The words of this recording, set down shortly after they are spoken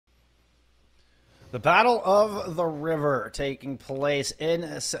The Battle of the River taking place in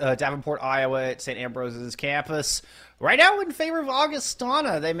Davenport, Iowa at Saint Ambrose's campus. Right now in favor of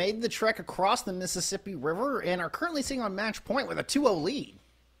Augustana. They made the trek across the Mississippi River and are currently sitting on match point with a 2-0 lead.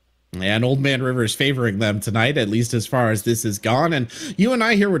 And Old Man River is favoring them tonight, at least as far as this has gone. And you and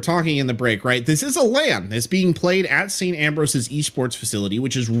I here were talking in the break, right? This is a LAN that's being played at St. Ambrose's esports facility,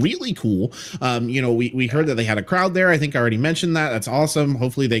 which is really cool. We heard that they had a crowd there. I think I already mentioned that. That's awesome.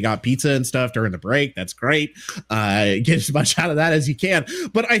 Hopefully they got pizza and stuff during the break. That's great. Get as much out of that as you can.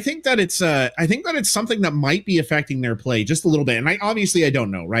 But I think that it's something that might be affecting their play just a little bit. And I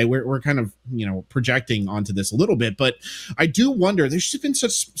don't know, right? We're kind of, projecting onto this a little bit, but I do wonder, there's just been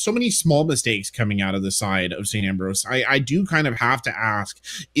so many small mistakes coming out of the side of St. Ambrose. I do kind of have to ask,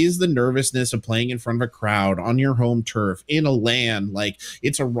 is the nervousness of playing in front of a crowd on your home turf in a LAN, like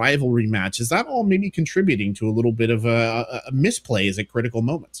it's a rivalry match, is that all maybe contributing to a little bit of a misplays at critical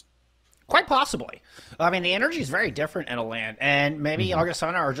moments? Quite possibly. I mean, the energy is very different in a LAN, and maybe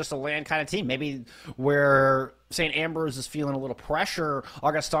Augustana are just a LAN kind of team. Maybe where St. Ambrose is feeling a little pressure,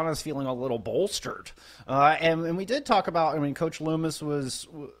 Augustana is feeling a little bolstered. And we did talk about, Coach Loomis was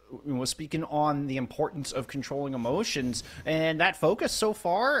speaking on the importance of controlling emotions, and that focus so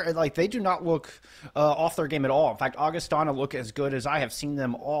far, like, they do not look off their game at all. In fact, Augustana look as good as I have seen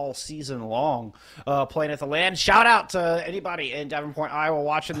them all season long playing at the LAN. Shout out to anybody in Davenport, Iowa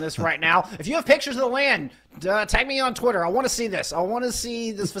watching this right now. If you have pictures of the LAN, tag me on Twitter. I want to see this. I want to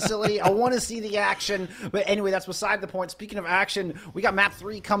see this facility. I want to see the action. But anyway, that's beside the point. Speaking of action, we got map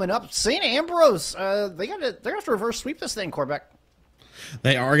 3 coming up. St. Ambrose, they're gonna have to reverse sweep this thing, Corbeck.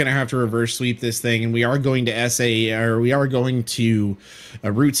 They are going to have to reverse sweep this thing, and we are going to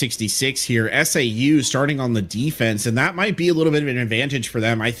Route 66 here. SAU starting on the defense, and that might be a little bit of an advantage for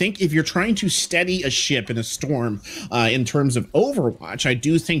them. I think if you're trying to steady a ship in a storm in terms of Overwatch, I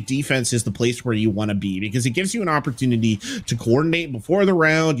do think defense is the place where you want to be, because it gives you an opportunity to coordinate before the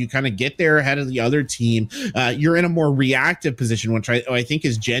round. You kind of get there ahead of the other team. You're in a more reactive position, which I think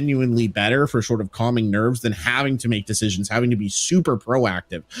is genuinely better for sort of calming nerves than having to make decisions, having to be super proactive.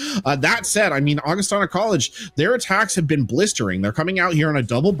 That said, Augustana College, their attacks have been blistering. They're coming out here on a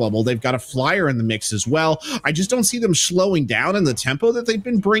double bubble. They've got a flyer in the mix as well. I just don't see them slowing down in the tempo that they've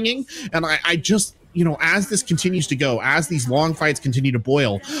been bringing. And I just, as this continues to go, as these long fights continue to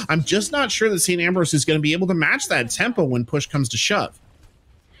boil, I'm just not sure that St. Ambrose is going to be able to match that tempo when push comes to shove.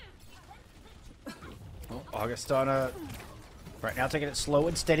 Well, Augustana right now taking it slow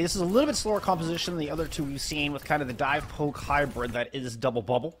and steady. This is a little bit slower composition than the other two we've seen, with kind of the dive poke hybrid that is double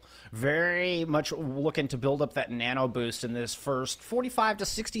bubble. Very much looking to build up that nano boost in this first 45 to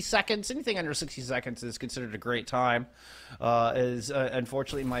 60 seconds. Anything under 60 seconds is considered a great time.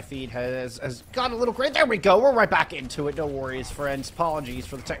 Unfortunately, my feed has got a little gray. There we go. We're right back into it. No worries, friends. Apologies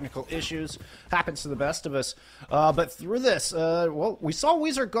for the technical issues. Happens to the best of us. But through this, well, we saw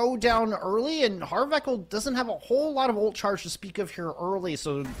Weezer go down early, and Harvekel doesn't have a whole lot of ult charge to speak of here early.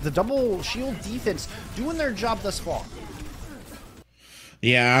 So the double shield defense doing their job thus far.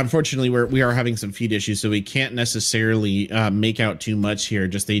 Yeah, unfortunately, we are having some feed issues, so we can't necessarily make out too much here.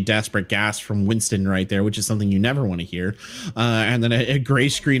 Just a desperate gasp from Winston right there, which is something you never want to hear. And then a gray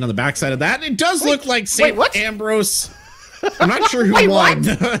screen on the backside of that. It does look like St. Ambrose. I'm not sure who won.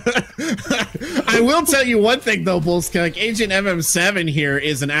 I will tell you one thing, though, Bulls. Like, Agent MM7 here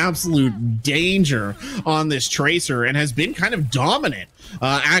is an absolute danger on this Tracer and has been kind of dominant,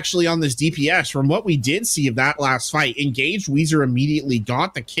 actually, on this DPS. From what we did see of that last fight, Engaged Weezer immediately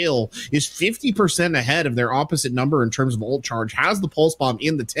got the kill, is 50% ahead of their opposite number in terms of ult charge, has the pulse bomb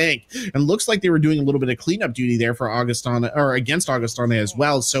in the tank, and looks like they were doing a little bit of cleanup duty there for Augustana, or against Augustana as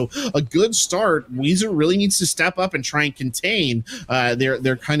well. So a good start. Weezer really needs to step up and try and contain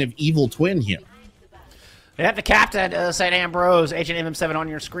their kind of evil twin here. They have the captain, St. Ambrose, Agent MM7 on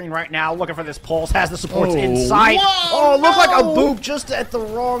your screen right now, looking for this pulse, has the supports in sight. Whoa, looked like a boop just at the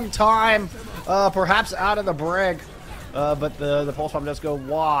wrong time, perhaps out of the brig. But the pulse bomb does go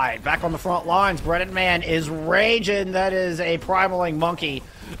wide. Back on the front lines, Brennan Man is raging. That is a primaling monkey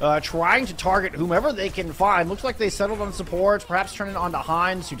trying to target whomever they can find. Looks like they settled on supports, perhaps turning on to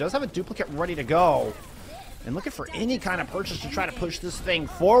Hines, who does have a duplicate ready to go. And looking for any kind of purchase to try to push this thing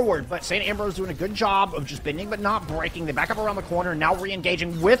forward. But St. Ambrose doing a good job of just bending but not breaking. They back up around the corner, now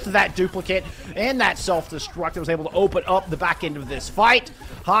re-engaging with that duplicate and that self-destruct that was able to open up the back end of this fight.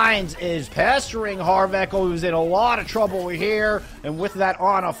 Hines is pestering Harvekel, who's in a lot of trouble here. And with that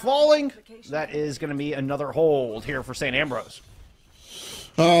Ana falling, that is going to be another hold here for St. Ambrose.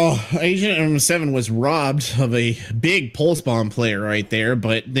 Oh, Agent M7 was robbed of a big pulse bomb player right there,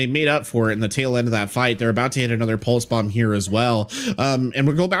 but they made up for it in the tail end of that fight. They're about to hit another pulse bomb here as well. And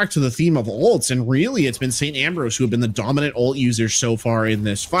we'll go back to the theme of ults, and really it's been Saint Ambrose who have been the dominant ult users so far in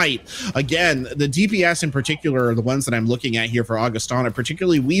this fight. Again, the DPS in particular are the ones that I'm looking at here for Augustana,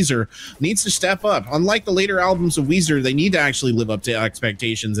 particularly Weezer, needs to step up. Unlike the later albums of Weezer, they need to actually live up to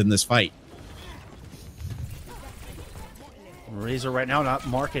expectations in this fight. Razor right now not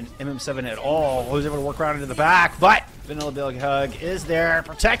marking MM7 at all. Was able to work around into the back, but Vanilla Big Hug is there.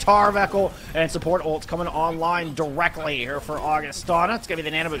 Protect Harveckle, and support ults coming online directly here for Augustana. It's going to be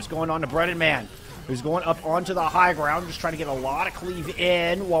the nano boost going on to Breaded Man, who's going up onto the high ground, just trying to get a lot of cleave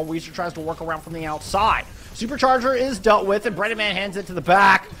in while Weezer tries to work around from the outside. Supercharger is dealt with, and Breaded Man hands it to the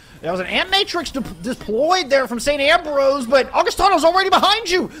back. There was an Amp Matrix deployed there from Saint Ambrose, but Augustana's already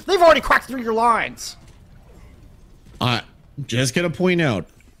behind you. They've already cracked through your lines. Just gonna point out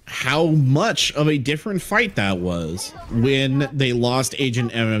how much of a different fight that was when they lost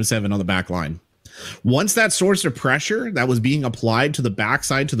Agent MM7 on the back line. Once that source of pressure that was being applied to the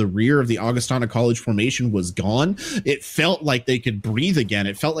backside, to the rear of the Augustana College formation was gone, it felt like they could breathe again.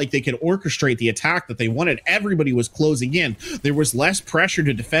 It felt like they could orchestrate the attack that they wanted. Everybody was closing in. There was less pressure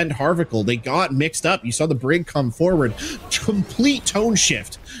to defend Harveckle. They got mixed up. You saw the Brig come forward. Complete tone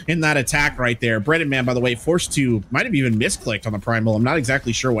shift in that attack right there. Breaded Man, by the way, forced to, might have even misclicked on the Primal. I'm not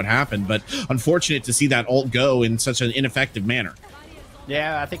exactly sure what happened, but unfortunate to see that ult go in such an ineffective manner.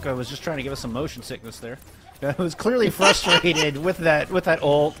 Yeah, I think I was just trying to give us some motion sickness there. I was clearly frustrated with that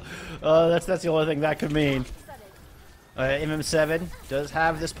ult. That's the only thing that could mean. MM7 does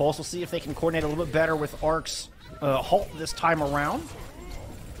have this pulse. We'll see if they can coordinate a little bit better with Ark's halt this time around.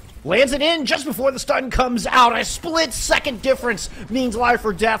 Lands it in just before the stun comes out. A split-second difference means life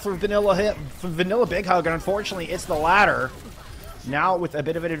or death for Vanilla Big Hug, and unfortunately, it's the latter. Now with a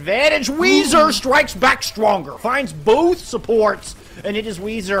bit of an advantage, Weezer strikes back stronger, finds both supports, and it is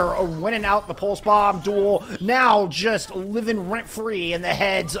Weezer winning out the Pulse Bomb duel, now just living rent-free in the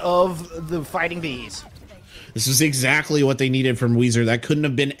heads of the Fighting Bees. This is exactly what they needed from Weezer. That couldn't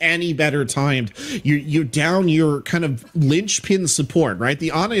have been any better timed. You're down your kind of linchpin support, right?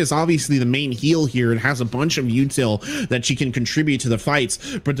 The Ana is obviously the main heal here and has a bunch of util that she can contribute to the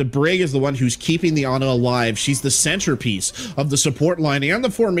fights, but the Brig is the one who's keeping the Ana alive. She's the centerpiece of the support line and the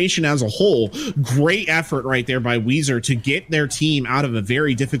formation as a whole. Great effort right there by Weezer to get their team out of a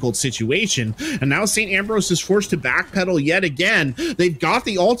very difficult situation. And now St. Ambrose is forced to backpedal yet again. They've got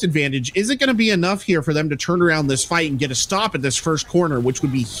the ult advantage. Is it going to be enough here for them to turn around this fight and get a stop at this first corner, which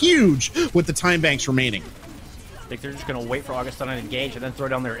would be huge with the time banks remaining? I think they're just going to wait for Augustana to engage and then throw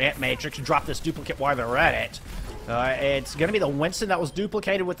down their Amp Matrix and drop this duplicate while they're at it. It's going to be the Winston that was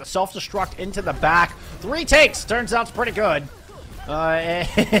duplicated with the self-destruct into the back. 3 takes. Turns out it's pretty good.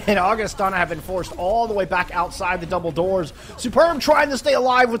 And Augustana have been forced all the way back outside the double doors. Superb trying to stay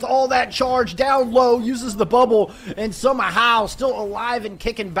alive with all that charge down low, uses the bubble, and somehow still alive and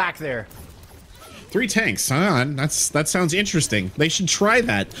kicking back there. 3 tanks, huh? That sounds interesting. They should try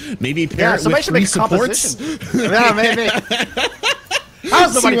that. Maybe pair it with 3 supports. Yeah, maybe.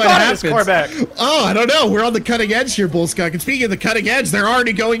 How's somebody thought of this quarterback? Oh, I don't know. We're on the cutting edge here, Bullskunk. And speaking of the cutting edge, they're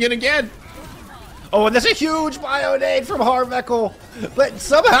already going in again. Oh, and there's a huge bionade from Harveckle, but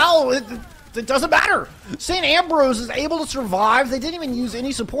somehow it doesn't matter. St. Ambrose is able to survive. They didn't even use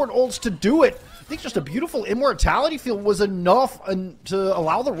any support ults to do it. I think just a beautiful immortality field was enough to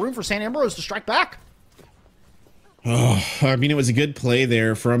allow the room for St. Ambrose to strike back. Oh, I mean, it was a good play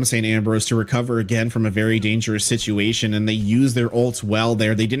there from St. Ambrose to recover again from a very dangerous situation, and they used their ults well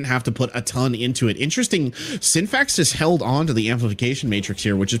there. They didn't have to put a ton into it. Interesting, Synfax has held on to the amplification matrix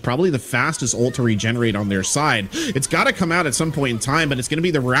here, which is probably the fastest ult to regenerate on their side. It's got to come out at some point in time, but it's going to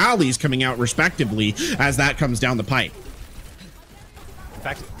be the rallies coming out respectively as that comes down the pipe. In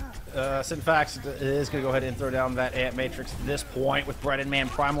fact, Synfax is going to go ahead and throw down that Amp Matrix at this point with Breaded Man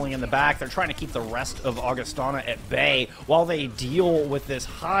primaling in the back. They're trying to keep the rest of Augustana at bay while they deal with this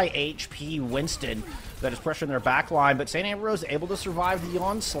high HP Winston that is pressuring their back line. But St. Ambrose able to survive the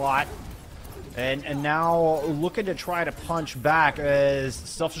onslaught. And now looking to try to punch back as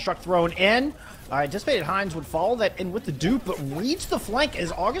self-destruct thrown in. I anticipated Hines would follow that in with the dupe, but reads the flank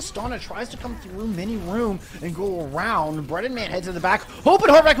as Augustana tries to come through mini room and go around. Breaded Man heads in the back, hoping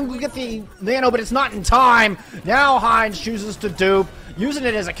Harveckle will get the nano, but it's not in time. Now Hines chooses to dupe, using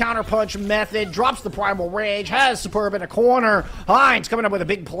it as a counterpunch method, drops the Primal Rage, has Superb in a corner. Hines coming up with a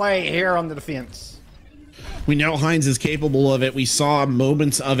big play here on the defense. We know Hines is capable of it. We saw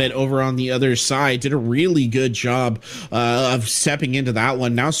moments of it over on the other side. Did a really good job of stepping into that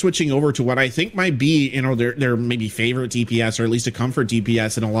one. Now switching over to what I think might be, you know, their maybe favorite DPS, or at least a comfort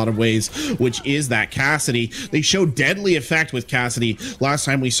DPS in a lot of ways, which is that Cassidy. They showed deadly effect with Cassidy last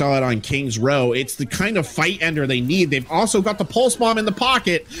time we saw it on King's Row. It's the kind of fight ender they need. They've also got the pulse bomb in the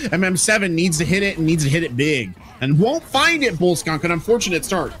pocket. MM7 needs to hit it, and needs to hit it big, and won't find it. Bullskunk, an unfortunate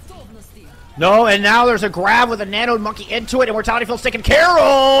start. No, and now there's a grab with a nano monkey into it. Immortality Field's taken care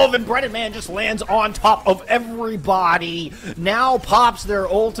of, and Brennan Man just lands on top of everybody. Now pops their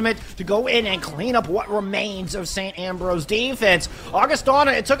ultimate to go in and clean up what remains of Saint Ambrose defense.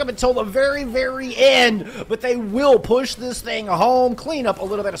 Augustana, it took them until the very, very end, but they will push this thing home, clean up a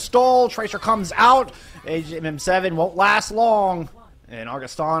little bit of stall. Tracer comes out. MM7 won't last long, and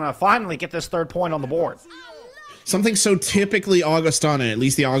Augustana finally get this 3rd point on the board. Something so typically Augustana, at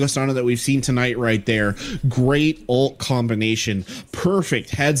least the Augustana that we've seen tonight right there. Great ult combination.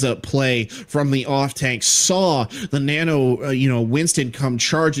 Perfect heads-up play from the off-tank. Saw the nano, Winston come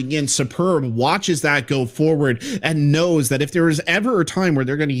charging in. Superb. Watches that go forward and knows that if there is ever a time where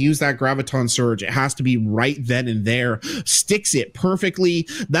they're going to use that Graviton Surge, it has to be right then and there. Sticks it perfectly.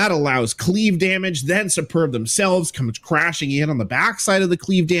 That allows cleave damage. Then Superb themselves comes crashing in on the backside of the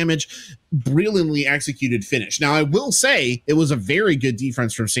cleave damage. Brilliantly executed finish. Now, I will say it was a very good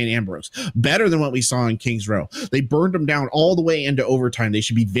defense from St. Ambrose. Better than what we saw in King's Row. They burned them down all the way into overtime. They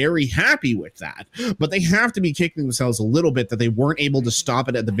should be very happy with that. But they have to be kicking themselves a little bit that they weren't able to stop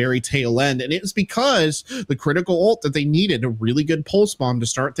it at the very tail end. And it was because the critical ult that they needed, a really good pulse bomb to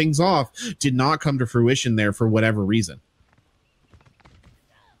start things off, did not come to fruition there for whatever reason.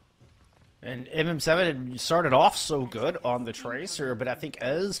 And MM7 had started off so good on the Tracer, but I think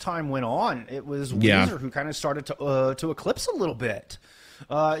as time went on, it was Weezer who kind of started to eclipse a little bit.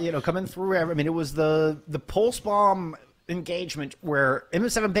 Coming through. I mean, it was the pulse bomb engagement where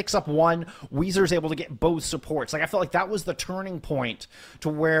MM7 picks up one, Weezer's able to get both supports. Like, I felt like that was the turning point to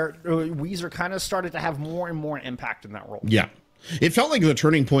where Weezer kind of started to have more and more impact in that role. Yeah. It felt like the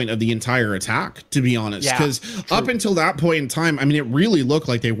turning point of the entire attack, to be honest, because up until that point in time, I mean, it really looked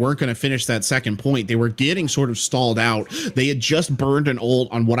like they weren't going to finish that second point. They were getting sort of stalled out. They had just burned an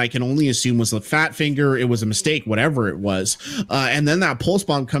ult on what I can only assume was the fat finger. It was a mistake, whatever it was. And then that pulse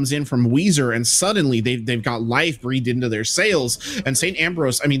bomb comes in from Weezer, and suddenly they've got life breathed into their sails. And St.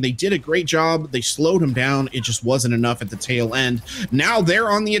 Ambrose, I mean, they did a great job. They slowed him down. It just wasn't enough at the tail end. Now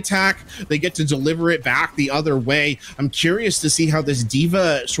they're on the attack. They get to deliver it back the other way. I'm curious to see how this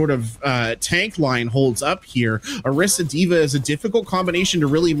Diva sort of tank line holds up here. Orisa Diva is a difficult combination to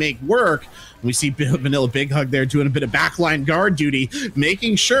really make work. We see Vanilla Big Hug there doing a bit of backline guard duty,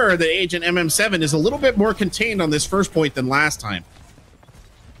 making sure that Agent MM7 is a little bit more contained on this first point than last time.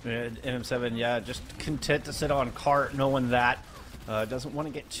 MM7, yeah, just content to sit on cart, knowing that doesn't want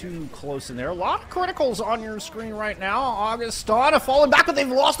to get too close in there. A lot of criticals on your screen right now. Augustana falling back, but they've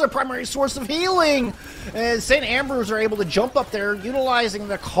lost their primary source of healing. And St. Ambrose are able to jump up there, utilizing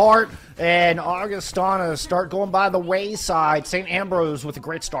the cart, and Augustana start going by the wayside. St. Ambrose with a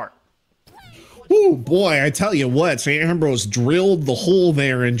great start. Oh boy, I tell you what, St. Ambrose drilled the hole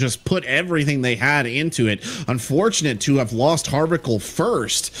there and just put everything they had into it. Unfortunate to have lost Harvicle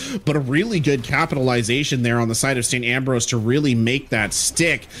first, but a really good capitalization there on the side of St. Ambrose to really make that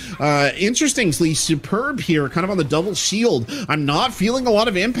stick. Interestingly, Superb here, kind of on the double shield. I'm not feeling a lot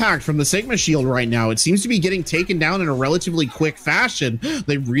of impact from the Sigma shield right now. It seems to be getting taken down in a relatively quick fashion.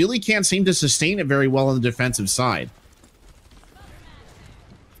 They really can't seem to sustain it very well on the defensive side.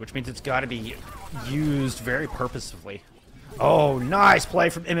 Which means it's got to be used very purposefully. Oh, nice play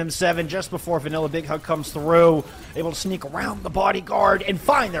from MM7 just before Vanilla Big Hug comes through. Able to sneak around the bodyguard and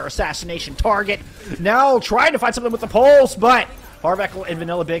find their assassination target. Now trying to find something with the pulse, but Harveckle and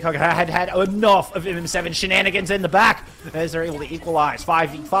Vanilla Big Hug had enough of MM7 shenanigans in the back as they're able to equalize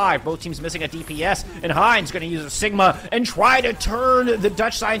 5v5. Both teams missing a DPS, and Hines going to use a Sigma and try to turn the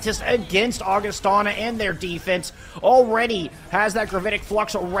Dutch scientist against Augustana and their defense. Already has that Gravitic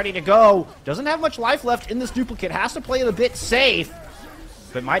Flux ready to go. Doesn't have much life left in this duplicate. Has to play it a bit safe,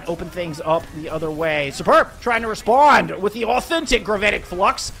 but might open things up the other way. Superb trying to respond with the authentic Gravitic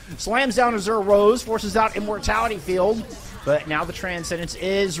Flux. Slams down Azure Rose, forces out Immortality Field. But now the Transcendence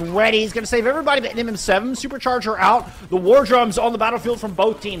is ready. He's going to save everybody but MM7. Supercharger out. The War Drums on the battlefield from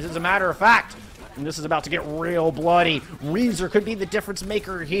both teams, as a matter of fact. And this is about to get real bloody. Weezer could be the difference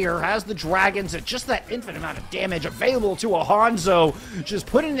maker here. Has the Dragons at just that infinite amount of damage available to a Hanzo. Just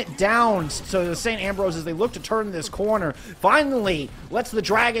putting it down to the St. Ambrose as they look to turn this corner. Finally lets the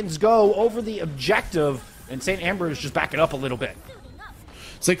Dragons go over the objective. And St. Ambrose just back it up a little bit.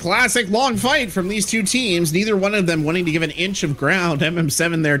 It's a classic long fight from these two teams, neither one of them wanting to give an inch of ground.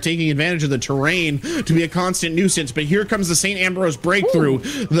 MM7 there taking advantage of the terrain to be a constant nuisance, but here comes the St. Ambrose breakthrough,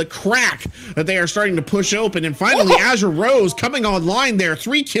 the crack that they are starting to push open, and finally Azure Rose coming online there.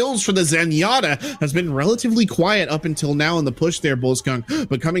 3 kills for the Zenyatta. Has been relatively quiet up until now in the push there, Bullskunk,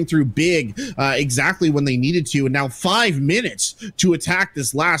 but coming through big exactly when they needed to, and now 5 minutes to attack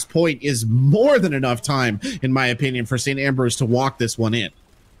this last point is more than enough time, in my opinion, for St. Ambrose to walk this one in.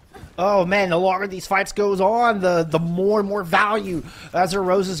 Oh man, the longer these fights goes on, the more and more value Azure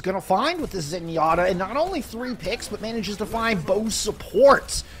Rose is going to find with this Zenyatta, and not only 3 picks, but manages to find both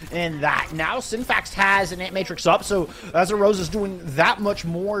supports in that. Now Synfax has an Ant Matrix up, so Azure Rose is doing that much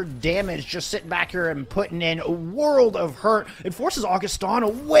more damage, just sitting back here and putting in a world of hurt. It forces Augustana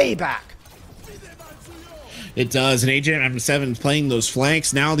way back. It does, and AJM7 playing those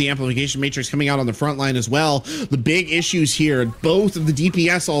flanks. Now the amplification matrix coming out on the front line as well. The big issues here, both of the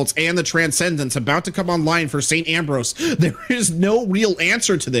DPS ults and the Transcendence about to come online for St. Ambrose. There is no real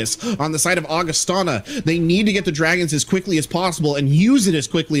answer to this on the side of Augustana. They need to get the dragons as quickly as possible and use it as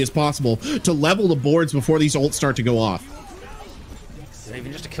quickly as possible to level the boards before these ults start to go off.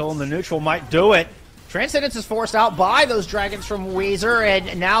 Even just a kill in the neutral might do it. Transcendence is forced out by those dragons from Weezer,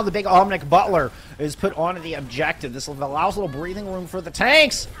 and now the big Omnic Butler is put onto the objective. This allows a little breathing room for the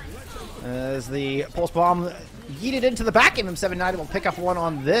tanks as the Pulse Bomb yeeted into the back. MM7 Knight will pick up one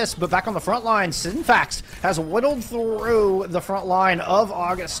on this, but back on the front line, Synfax has whittled through the front line of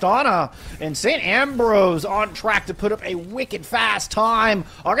Augustana, and St. Ambrose on track to put up a wicked fast time.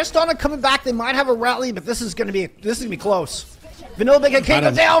 Augustana coming back, they might have a rally, but this is gonna be close. Vanilla Big Hug can't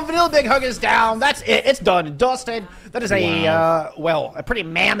go down. Vanilla Big Hug is down. That's it. It's done and dusted. That is a, well, a pretty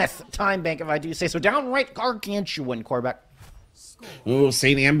mammoth time bank, if I do say so. Downright gargantuan, Corbeck. Oh,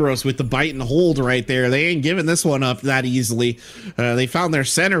 St. Ambrose with the bite and hold right there. They ain't giving this one up that easily. They found their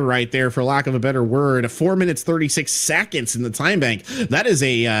center right there, for lack of a better word. 4 minutes 36 seconds in the time bank. That is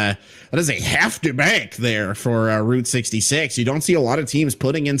a hefty bank there for Route 66. You don't see a lot of teams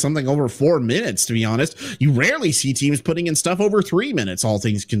putting in something over 4 minutes, to be honest. You rarely see teams putting in stuff over 3 minutes, all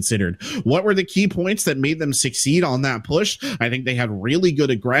things considered. What were the key points that made them succeed on that push? I think they had really good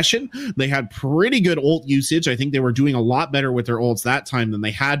aggression. They had pretty good ult usage. I think they were doing a lot better with their ults that time than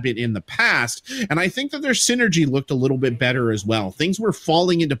they had been in the past, and I think that their synergy looked a little bit better as well. Things were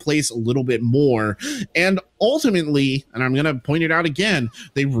falling into place a little bit more, and ultimately, and I'm going to point it out again,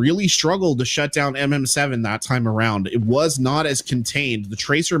 they really struggled to shut down MM7 that time around. It was not as contained. The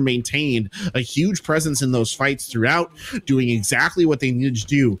Tracer maintained a huge presence in those fights throughout, doing exactly what they needed to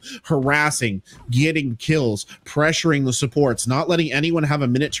do, harassing, getting kills, pressuring the supports, not letting anyone have a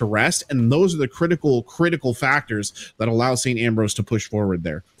minute to rest, and those are the critical factors that allow St. Ambrose to push forward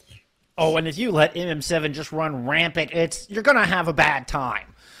there. Oh, and if you let MM7 just run rampant, you're going to have a bad time.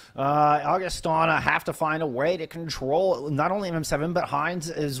 Augustana have to find a way to control not only MM7, but Heinz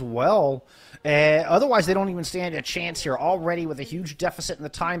as well. Otherwise, they don't even stand a chance here. Already with a huge deficit in the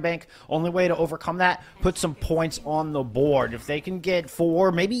time bank, only way to overcome that, put some points on the board. If they can get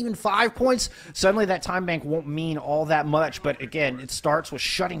 4, maybe even 5 points, suddenly that time bank won't mean all that much. But again, it starts with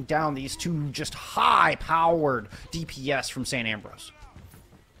shutting down these two just high-powered DPS from St. Ambrose.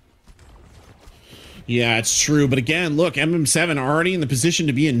 Yeah, it's true. But again, look, MM7 already in the position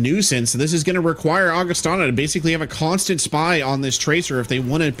to be a nuisance. So this is going to require Augustana to basically have a constant spy on this Tracer if they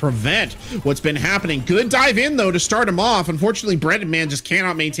want to prevent what's been happening. Good dive in, though, to start him off. Unfortunately, Brendan Man just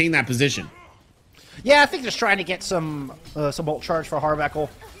cannot maintain that position. Yeah, I think just trying to get some ult charge for Harveckle.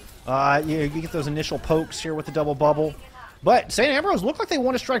 You get those initial pokes here with the double bubble. But St. Ambrose look like they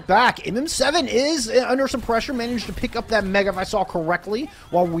want to strike back. MM7 is under some pressure, managed to pick up that Mega, if I saw correctly,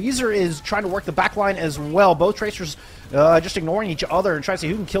 while Weezer is trying to work the backline as well. Both Tracers just ignoring each other and trying to see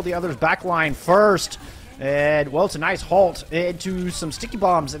who can kill the other's backline first. And, well, it's a nice halt into some sticky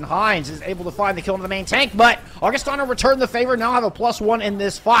bombs, and Heinz is able to find the kill into the main tank, but Augustana returned the favor, now have a +1 in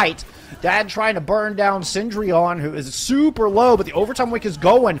this fight. Dad trying to burn down Cindrion, who is super low, but the overtime wick is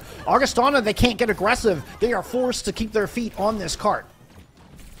going. Augustana, they can't get aggressive. They are forced to keep their feet on this cart.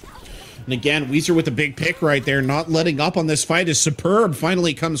 And again, Weezer with a big pick right there, not letting up on this fight as Superb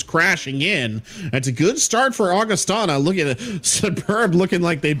finally comes crashing in. That's a good start for Augustana. Look at it. Superb looking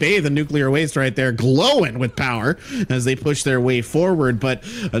like they bathe in nuclear waste right there, glowing with power as they push their way forward. But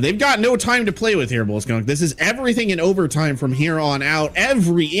they've got no time to play with here, Bullskunk. This is everything in overtime from here on out.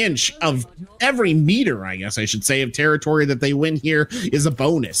 Every inch of every meter, I guess I should say, of territory that they win here is a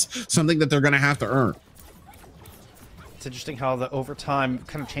bonus, something that they're going to have to earn. It's interesting how the overtime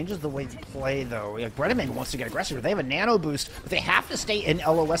kind of changes the way you play, though. Like, Bredeman wants to get aggressive. They have a nano boost, but they have to stay in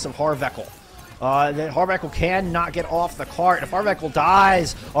LOS of Harveckle. That Harveckle cannot get off the cart. If Harveckle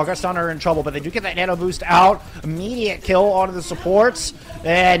dies, Augustana are in trouble, but they do get that nano boost out. Immediate kill onto the supports,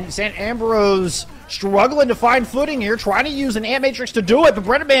 and Saint Ambrose struggling to find footing here, trying to use an Ant Matrix to do it, but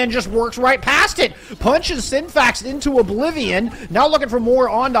Breadman just works right past it. Punches Sinfax into oblivion. Now looking for more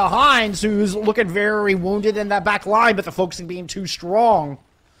onto Hines, who's looking very wounded in that back line, but the focusing being too strong.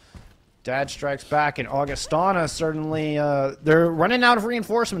 Dad strikes back, and Augustana certainly, they're running out of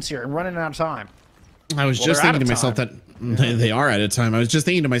reinforcements here and running out of time. I was just thinking to myself that they are out of time. I was just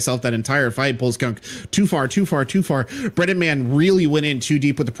thinking to myself that entire fight, Bullskunk, too far. Breaded Man really went in too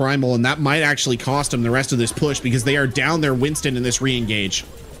deep with the Primal, and that might actually cost him the rest of this push because they are down their Winston in this re-engage.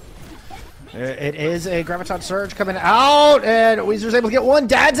 It is a Graviton Surge coming out, and Weezer's able to get one.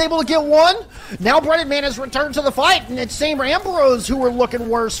 Dad's able to get one. Now Breaded Man has returned to the fight, and it's Saint Ambrose who are looking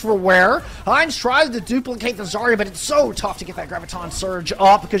worse for wear. Hines tries to duplicate the Zarya, but it's so tough to get that Graviton Surge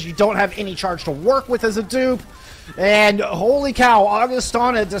up because you don't have any charge to work with as a dupe. And holy cow,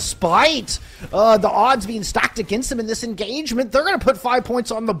 Augustana, despite the odds being stacked against them in this engagement, they're going to put 5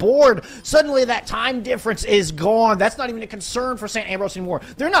 points on the board. Suddenly that time difference is gone. That's not even a concern for Saint Ambrose anymore.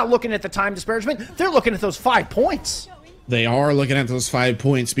 They're not looking at the time disparagement. They're looking at those 5 points. They are looking at those 5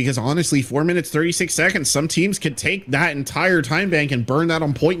 points because honestly, 4 minutes, 36 seconds, some teams could take that entire time bank and burn that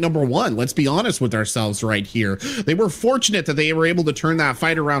on point number 1. Let's be honest with ourselves right here. They were fortunate that they were able to turn that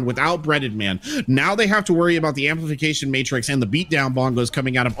fight around without Breaded Man. Now they have to worry about the amplification matrix and the beatdown bongos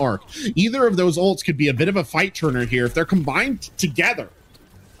coming out of Arc. Either of those ults could be a bit of a fight turner here if they're combined together.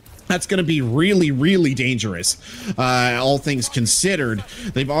 That's going to be really, really dangerous, all things considered.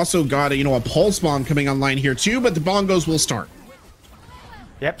 They've also got, a pulse bomb coming online here too, but the bongos will start.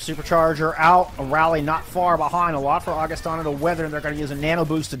 Yep, Supercharger out, a rally not far behind, a lot for Augustana to weather, and they're going to use a nano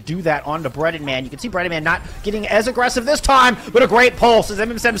boost to do that onto Breaded Man. You can see Breaded Man not getting as aggressive this time, but a great pulse as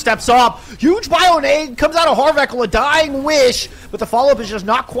MM7 steps up. Huge Bionade comes out of Harveckle, a dying wish, but the follow-up is just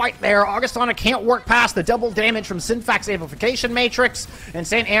not quite there. Augustana can't work past the double damage from Sinfax Amplification Matrix, and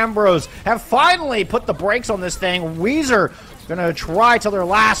St. Ambrose have finally put the brakes on this thing. Weezer gonna try till their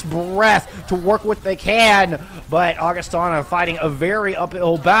last breath to work what they can, but Augustana fighting a very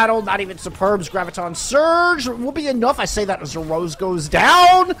uphill battle. Not even Superb's Graviton Surge will be enough. I say that as the Rose goes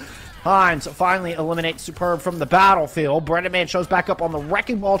down. Hines finally eliminates Superb from the battlefield. Breaded Man shows back up on the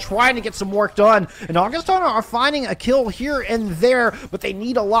Wrecking Ball, trying to get some work done. And Augustana are finding a kill here and there, but they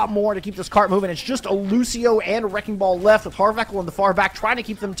need a lot more to keep this cart moving. It's just a Lucio and a Wrecking Ball left with Harveckle in the far back, trying to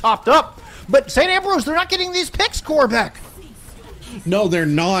keep them topped up. But St. Ambrose, they're not getting these picks, Corbeck. No, they're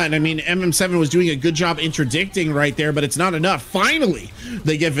not. I mean, MM7 was doing a good job interdicting right there, but it's not enough. Finally,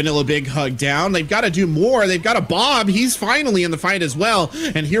 they get Vanilla Big Hug down. They've got to do more. They've got a Bob. He's finally in the fight as well.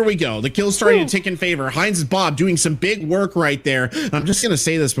 And here we go. The kill's starting to tick in favor. Hines' Bob doing some big work right there. I'm just going to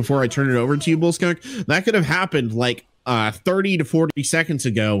say this before I turn it over to you, Bullskunk. That could have happened like 30 to 40 seconds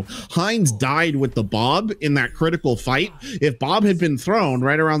ago. Hines died with the Bob in that critical fight. If Bob had been thrown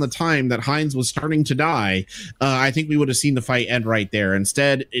right around the time that Hines was starting to die, I think we would have seen the fight end right there.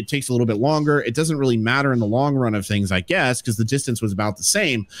 Instead, it takes a little bit longer. It doesn't really matter in the long run of things, I guess, because the distance was about the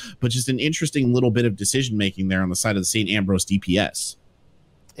same, but just an interesting little bit of decision making there on the side of the St. Ambrose DPS.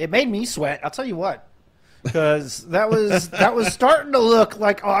 It made me sweat, I'll tell you what, because that was starting to look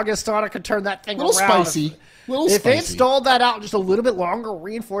like Augustana could turn that thing around. Spicy. If they had stalled that out just a little bit longer,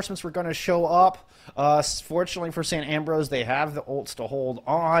 reinforcements were going to show up. Fortunately for St. Ambrose, they have the ults to hold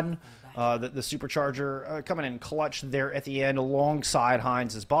on. The Supercharger coming in clutch there at the end alongside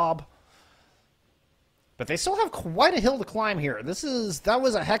Hines' Bob. But they still have quite a hill to climb here. That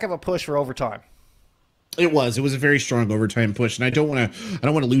was a heck of a push for overtime. It was a very strong overtime push, and I don't want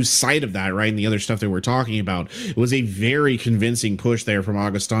to lose sight of that, right? And the other stuff that we're talking about. It was a very convincing push there from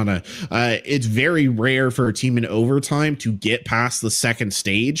Augustana. It's very rare for a team in overtime to get past the second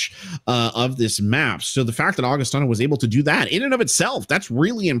stage of this map. So the fact that Augustana was able to do that in and of itself, that's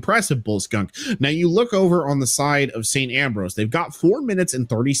really impressive, Bullskunk. Now you look over on the side of St. Ambrose. They've got 4 minutes and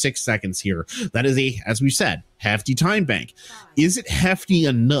 36 seconds here. That is as we said, hefty time bank. Is it hefty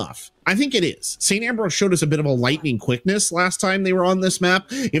enough? I think it is. St. Ambrose showed us a bit of a lightning quickness last time they were on this map.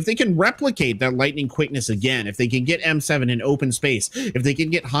 If they can replicate that lightning quickness again, if they can get M7 in open space, if they can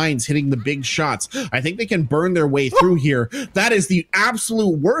get Hines hitting the big shots, I think they can burn their way through here. That is the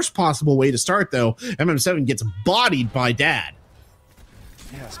absolute worst possible way to start, though. MM7 gets bodied by Dad.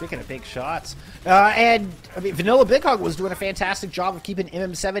 Yeah, speaking of big shots, and I mean, Vanilla Big Hug was doing a fantastic job of keeping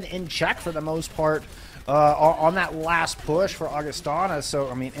MM7 in check for the most part. On that last push for Augustana. So,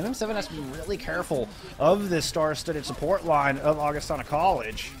 I mean, MM7 has to be really careful of this star-studded support line of Augustana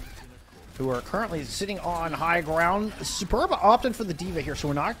College. who are currently sitting on high ground. Superb opting for the Diva here, so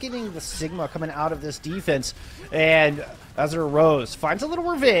we're not getting the Sigma coming out of this defense. And Azure Rose finds a little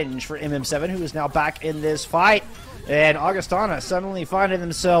revenge for MM7, who is now back in this fight. And Augustana suddenly finding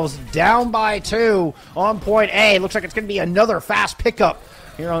themselves down by 2 on point A. Looks like it's going to be another fast pickup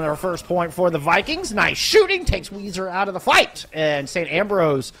here on their first point for the Vikings. Nice shooting, takes Weezer out of the fight. And Saint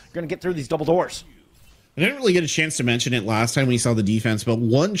Ambrose going to get through these double doors. I didn't really get a chance to mention it last time we saw the defense, but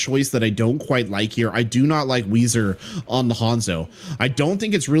one choice that I don't quite like here, I do not like Weezer on the Hanzo. I don't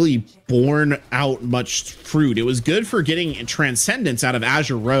think it's really borne out much fruit. It was good for getting Transcendence out of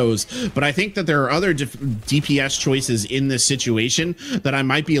Azure Rose, but I think that there are other DPS choices in this situation that I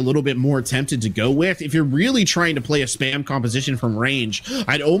might be a little bit more tempted to go with. If you're really trying to play a spam composition from range,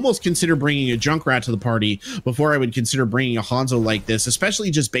 I'd almost consider bringing a Junkrat to the party before I would consider bringing a Hanzo like this,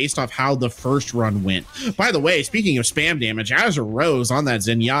 especially just based off how the first run went. By the way, speaking of spam damage, Azure Rose on that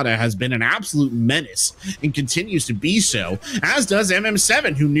Zenyatta has been an absolute menace and continues to be so, as does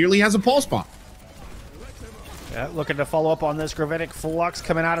MM7, who nearly has a pulse bomb. Yeah, looking to follow up on this Gravitic Flux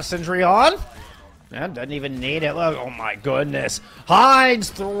coming out of Cindrion. And doesn't even need it. Look, oh my goodness. Hides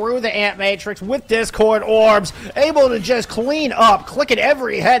through the Ant Matrix with Discord Orbs. Able to just clean up, clicking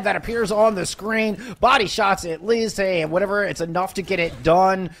every head that appears on the screen. Body shots at least, hey, whatever. It's enough to get it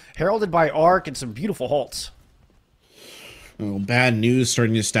done. Heralded by Arc and some beautiful halts. Oh, bad news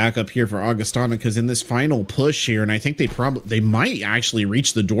starting to stack up here for Augustana, because in this final push here, and I think they might actually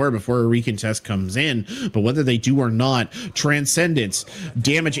reach the door before a recontest comes in, but whether they do or not, Transcendence,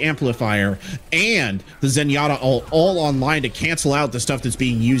 Damage Amplifier, and the Zenyatta all online to cancel out the stuff that's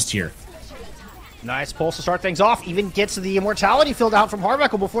being used here. Nice pulse to start things off. Even gets the Immortality filled out from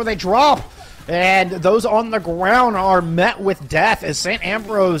Harveckle before they drop. And those on the ground are met with death as Saint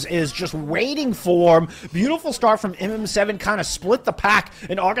Ambrose is just waiting for him. Beautiful start from MM7, kind of split the pack,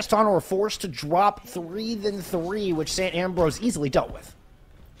 and Augustana were forced to drop 3-3, which Saint Ambrose easily dealt with.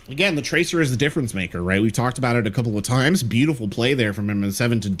 Again, the Tracer is the difference maker, right? We've talked about it a couple of times. Beautiful play there from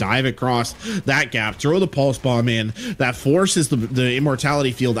MM7 to dive across that gap, throw the pulse bomb in. That forces the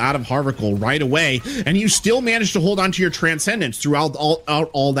Immortality field out of Harveckle right away, and you still manage to hold on to your Transcendence throughout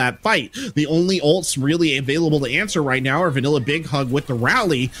all that fight. The only ults really available to answer right now are Vanilla Big Hug with the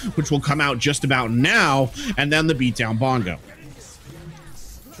Rally, which will come out just about now, and then the Beatdown Bongo.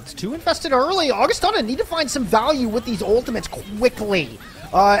 It's too invested early. Augustana need to find some value with these ultimates quickly.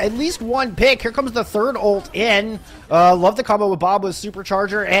 At least one pick. Here comes the third ult in. Love the combo with Bob with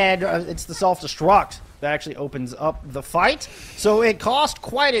Supercharger, and it's the self-destruct that actually opens up the fight. So it cost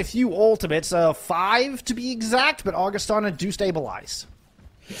quite a few ultimates, 5 to be exact, but Augustana do stabilize.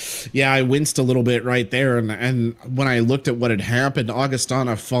 Yeah, I winced a little bit right there, and when I looked at what had happened,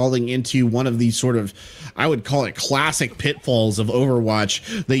 Augustana falling into one of these sort of, I would call it classic pitfalls of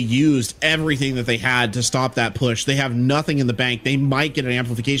Overwatch. They used everything that they had to stop that push. They have nothing in the bank. They might get an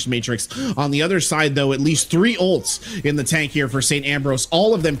amplification matrix. On the other side, though, at least 3 ults in the tank here for St. Ambrose,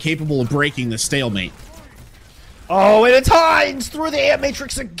 all of them capable of breaking the stalemate. Oh, and it's Hines through the Ant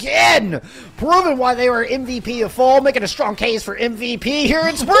Matrix again! Proving why they were MVP of fall, making a strong case for MVP here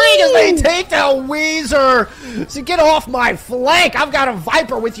in spring as they take down Weezer! So get off my flank! I've got a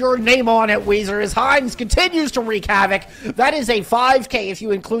Viper with your name on it, Weezer, as Hines continues to wreak havoc. That is a 5K if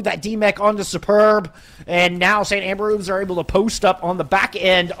you include that D-Mech onto Superb. And now St. Ambrose are able to post up on the back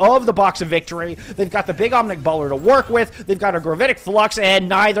end of the Box of Victory. They've got the big Omnic Bowler to work with. They've got a Gravitic Flux, and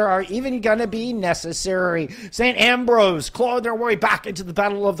neither are even going to be necessary. St. Ambrose clawed their way back into the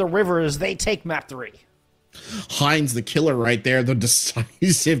Battle of the Rivers. They take map 3. Hines, the killer right there, the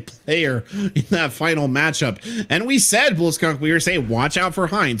decisive player in that final matchup. And we said, Bullskunk, we were saying, watch out for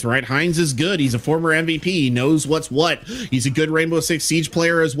Hines, right? Hines is good. He's a former MVP. He knows what's what. He's a good Rainbow Six Siege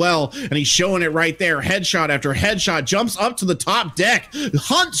player as well. And he's showing it right there. Headshot after headshot, jumps up to the top deck,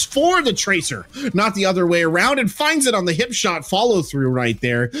 hunts for the Tracer, not the other way around, and finds it on the hip shot follow through right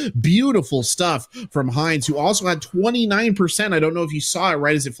there. Beautiful stuff from Hines, who also had 29%. I don't know if you saw it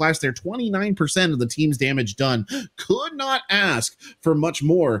right as it flashed there. 29% of the team's damage done. Could not ask for much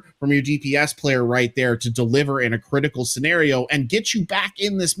more from your DPS player right there to deliver in a critical scenario and get you back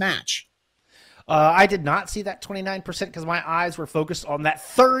in this match. I did not see that 29% because my eyes were focused on that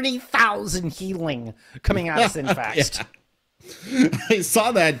 30,000 healing coming out of Sinfast. Yeah. I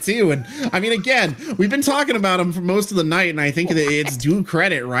saw that too, and I mean, again, we've been talking about them for most of the night, and I think that it's due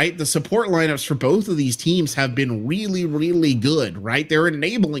credit, right? The support lineups for both of these teams have been really, really good, right? They're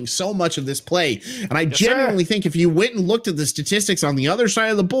enabling so much of this play, and I genuinely think if you went and looked at the statistics on the other side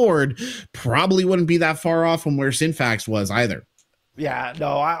of the board, probably wouldn't be that far off from where Sinfax was either. Yeah,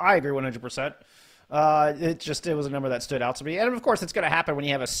 no, I agree 100%. It was a number that stood out to me. And of course, it's going to happen when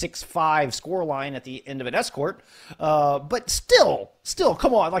you have a 6-5 score line at the end of an escort. But still,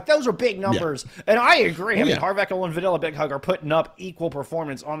 come on. Like, those are big numbers. Yeah. And I agree. I mean, Harvekel and Vanilla Big Hug are putting up equal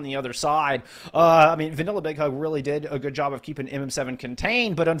performance on the other side. I mean, Vanilla Big Hug really did a good job of keeping MM7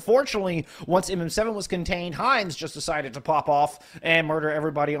 contained. But unfortunately, once MM7 was contained, Heinz just decided to pop off and murder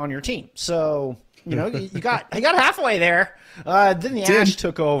everybody on your team. So, you know, he got halfway there. Then the Ash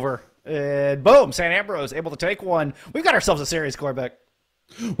took over. And boom, Saint Ambrose able to take one. We've got ourselves a series, Corbeck.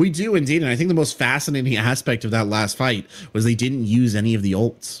 We do indeed, and I think the most fascinating aspect of that last fight was they didn't use any of the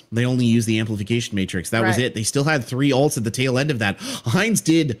ults. They only used the amplification matrix. That was it. They still had 3 ults at the tail end of that. Heinz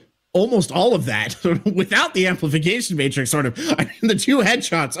did almost all of that without the amplification matrix, sort of. I mean, the 2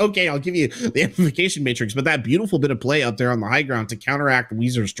 headshots, okay, I'll give you the amplification matrix, but that beautiful bit of play up there on the high ground to counteract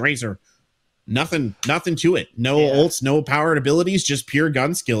Weezer's Tracer, nothing to it. No ults, no powered abilities, just pure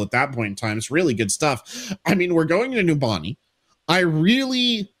gun skill at that point in time. It's really good stuff. I mean, we're going to Numbani. I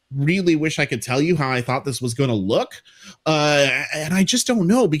really wish I could tell you how I thought this was going to look. And I just don't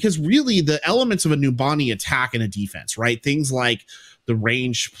know, because really the elements of a Numbani attack and a defense, right? Things like the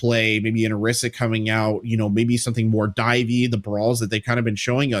range play, maybe an Orisa coming out, you know, maybe something more divey, the brawls that they've kind of been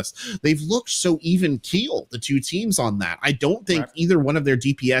showing us. They've looked so even keel, the 2 teams on that. I don't think either one of their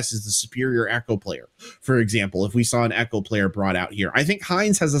DPS is the superior Echo player, for example, if we saw an Echo player brought out here. I think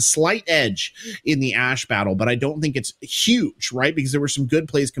Heinz has a slight edge in the Ashe battle, but I don't think it's huge, right? Because there were some good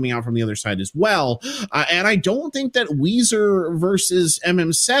plays coming out from the other side as well. And I don't think that Weezer versus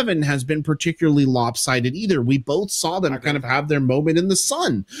MM7 has been particularly lopsided either. We both saw them kind of have their moment in the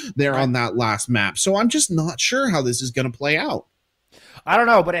sun there on that last map. So I'm just not sure how this is going to play out. I don't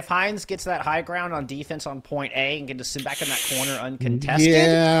know, but if Heinz gets that high ground on defense on point A and can just sit back in that corner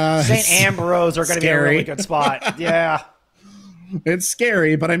uncontested, St. Ambrose are going to be a really good spot. Yeah. It's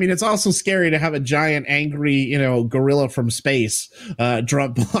scary, but I mean, it's also scary to have a giant, angry, you know, gorilla from space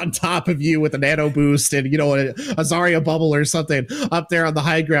drop on top of you with a nano boost and, you know, a Zarya bubble or something up there on the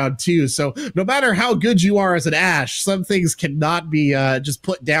high ground too. So no matter how good you are as an Ashe, some things cannot be just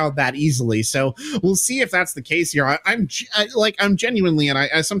put down that easily. So we'll see if that's the case here. I'm genuinely, and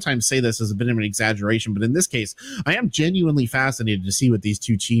I sometimes say this as a bit of an exaggeration, but in this case, I am genuinely fascinated to see what these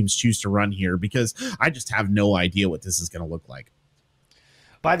 2 teams choose to run here, because I just have no idea what this is going to look like.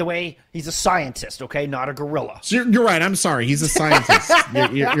 By the way, he's a scientist, okay, not a gorilla. So you're right. I'm sorry. He's a scientist.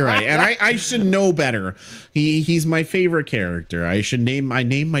 You're right. And I should know better. He's my favorite character. I named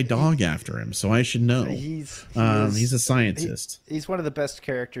my dog after him, so I should know. He's a scientist. He's one of the best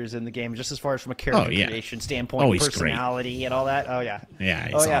characters in the game, just as far as from a character creation standpoint, personality great. And all that. Oh, yeah. Yeah,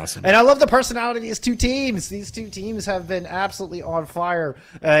 he's awesome. And I love the personality of these 2 teams. These 2 teams have been absolutely on fire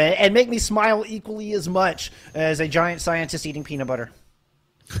and make me smile equally as much as a giant scientist eating peanut butter.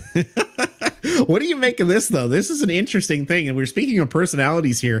 What do you make of this, though? This is an interesting thing, and we're speaking of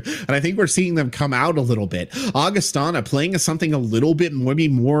personalities here, and I think we're seeing them come out a little bit. Augustana playing as something a little bit maybe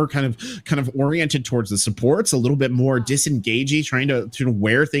more kind of oriented towards the supports, a little bit more disengagey, trying to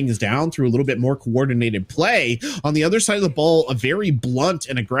wear things down through a little bit more coordinated play. On the other side of the ball, a very blunt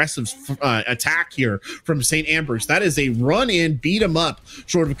and aggressive attack here from St. Ambrose. That is a run-in, beat-em-up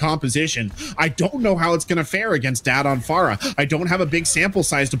sort of composition. I don't know how it's going to fare against Dad on Pharah. I don't have a big sample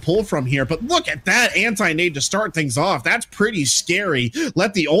size to pull from here, but look at that anti-nade to start things off. That's pretty scary.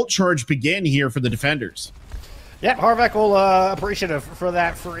 Let the ult charge begin here for the defenders. Yeah, Harvekel appreciative for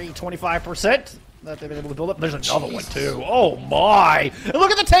that free 25% that they've been able to build up. There's another one too. Oh my! And look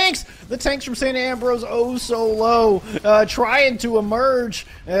at the tanks! The tanks from St. Ambrose, oh so low, trying to emerge.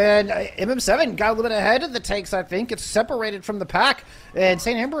 And MM7 got a little bit ahead of the tanks, I think. It's separated from the pack. And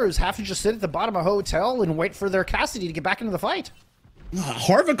St. Ambrose have to just sit at the bottom of a hotel and wait for their Cassidy to get back into the fight.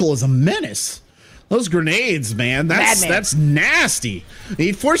 Harvekel is a menace. Those grenades, man, that's nasty.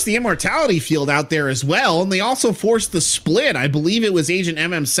 They forced the immortality field out there as well, and they also forced the split. I believe it was Agent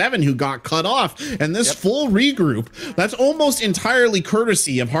MM7 who got cut off, and this full regroup, that's almost entirely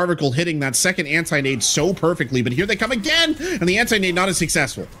courtesy of Harvekel hitting that second anti-nade so perfectly, but here they come again, and the anti-nade not as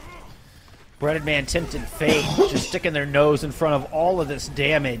successful. Breaded Man tempted fate, just sticking their nose in front of all of this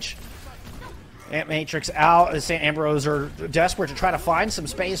damage. Ant Matrix out as St. Ambrose are desperate to try to find some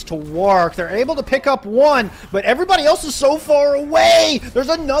space to work. They're able to pick up one, but everybody else is so far away. There's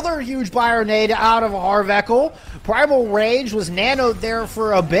another huge Byronade out of Harvekel. Primal Rage was nanoed there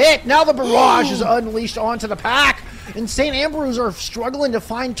for a bit. Now the barrage is unleashed onto the pack, and St. Ambrose are struggling to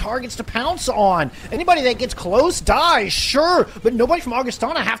find targets to pounce on. Anybody that gets close dies, sure, but nobody from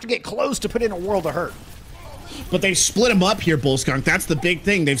Augustana have to get close to put in a world of hurt. but they've split him up here, Bullskunk. That's the big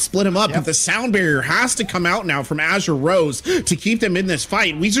thing. They've split him up. Yep. But the sound barrier has to come out now from Azure Rose to keep them in this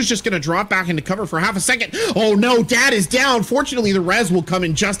fight. Weezer's just going to drop back into cover for half a second. Oh, no, Dad is down. Fortunately, the res will come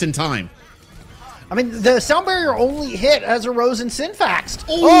in just in time. I mean, the sound barrier only hit Azure Rose and Synfaxed.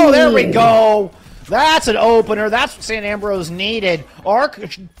 Oh, there we go. That's an opener. That's what Saint Ambrose needed. Arc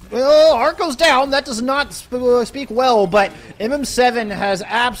goes down. That does not speak well, but MM7 has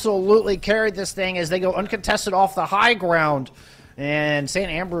absolutely carried this thing as they go uncontested off the high ground. And Saint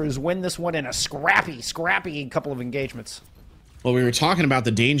Ambrose win this one in a scrappy couple of engagements. Well, we were talking about the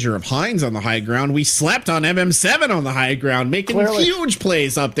danger of Hines on the high ground. We slept on MM7 on the high ground, making huge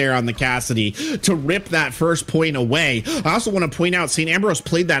plays up there on the Cassidy to rip that first point away. I also want to point out St. Ambrose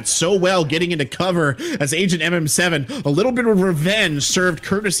played that so well, getting into cover as Agent MM7. A little bit of revenge served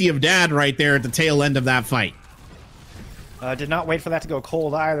courtesy of Dad right there at the tail end of that fight. Did not wait for that to go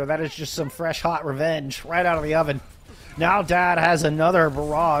cold either. That is just some fresh, hot revenge right out of the oven. Now Dad has another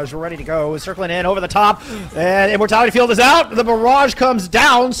barrage ready to go, circling in over the top, and Immortality Field is out. The barrage comes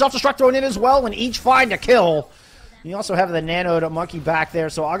down, self-destruct thrown in as well, and each find a kill. You also have the nanoed monkey back there,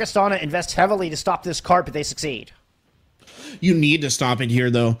 so Augustana invests heavily to stop this cart, but they succeed. You need to stop it here,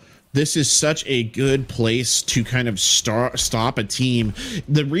 though. This is such a good place to kind of stop a team.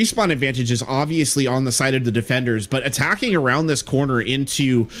 The respawn advantage is obviously on the side of the defenders, but attacking around this corner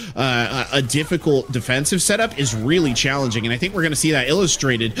into a difficult defensive setup is really challenging, and I think we're going to see that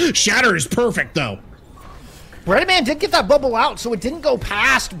illustrated. Shatter is perfect, though. Breaded Man did get that bubble out, so it didn't go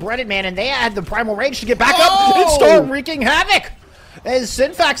past Breaded Man, and they had the Primal Rage to get back up and start wreaking havoc. As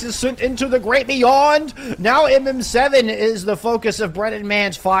Synfax is sent into the great beyond, now MM7 is the focus of Breaded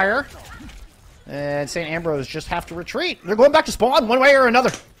Man's fire. And St. Ambrose just have to retreat. They're going back to spawn one way or another.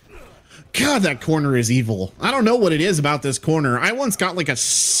 God, that corner is evil. I don't know what it is about this corner. I once got like a...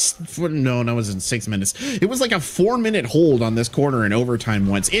 No, it was in 6 minutes. It was like a 4-minute hold on this corner in overtime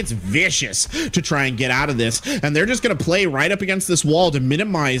once. It's vicious to try and get out of this. And they're just going to play right up against this wall to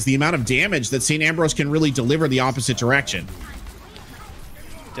minimize the amount of damage that St. Ambrose can really deliver the opposite direction.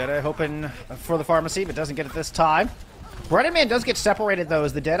 Deadeye hoping for the pharmacy, but doesn't get it this time. Breaded Man does get separated, though,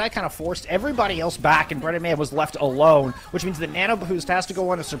 as the Deadeye kind of forced everybody else back, and Breaded Man was left alone, which means the Nano Boost has to go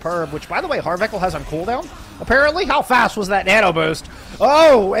on a Superb, which, by the way, Harveckle has on cooldown, apparently. How fast was that Nano Boost?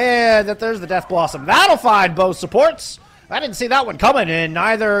 Oh, and there's the Death Blossom. That'll find both supports. I didn't see that one coming, and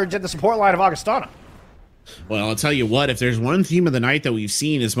neither did the support line of Augustana. Well, I'll tell you what, if there's one theme of the night that we've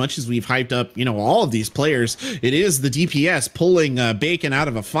seen, as much as we've hyped up, you know, all of these players, it is the DPS pulling bacon out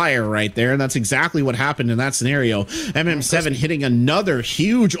of a fire right there. And that's exactly what happened in that scenario. MM7 hitting another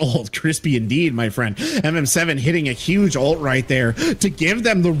huge ult. Crispy indeed, my friend. MM7 hitting a huge ult right there to give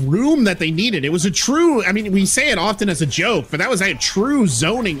them the room that they needed. It was a true, I mean, we say it often as a joke, but that was a true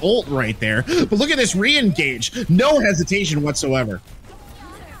zoning ult right there. But look at this re-engage. No hesitation whatsoever.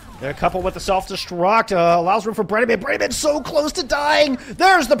 A couple with the self-destruct allows room for Breaded Man. Breaded Man so close to dying.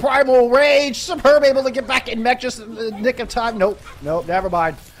 There's the Primal Rage. Superb able to get back in mech just in the nick of time. Nope, never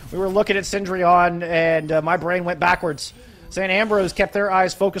mind. We were looking at Syndrion, and my brain went backwards. St. Ambrose kept their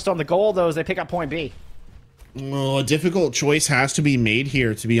eyes focused on the goal, though, as they pick up point B. Well, a difficult choice has to be made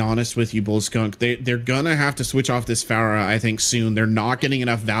here, to be honest with you, Bullskunk. They're going to have to switch off this Pharah, I think, soon. They're not getting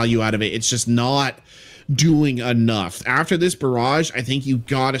enough value out of it. It's just not doing enough. After this barrage, I think you've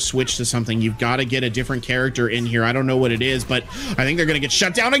got to switch to something. You've got to get a different character in here. I don't know what it is, but I think they're going to get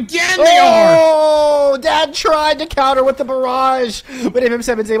shut down again. They are! Oh, Dad tried to counter with the barrage, but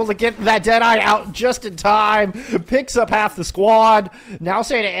MM7's able to get that Deadeye out just in time. Picks up half the squad. Now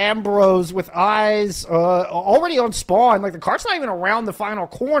Saint Ambrose with eyes already on spawn. Like, the cart's not even around the final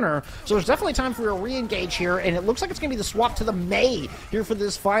corner, so there's definitely time for a re-engage here, and it looks like it's going to be the swap to the May here for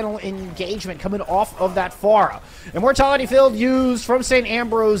this final engagement coming off of that Pharah. Immortality Field used from St.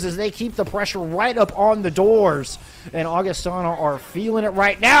 Ambrose as they keep the pressure right up on the doors. And Augustana are feeling it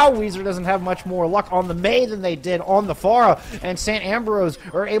right now. Weezer doesn't have much more luck on the May than they did on the Pharah. And St. Ambrose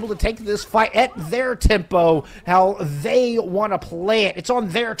are able to take this fight at their tempo, how they want to play it. It's on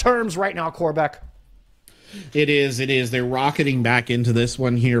their terms right now, Corbeck. It is. They're rocketing back into this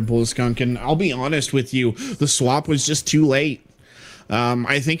one here, Bullskunk. And I'll be honest with you, the swap was just too late.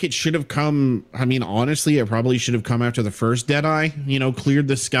 I think it should have come, I mean, honestly, it probably should have come after the first Deadeye, you know, cleared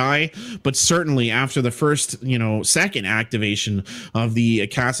the sky, but certainly after the first, you know, second activation of the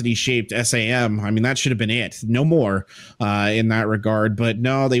Cassidy-shaped SAM, I mean, that should have been it. No more in that regard, but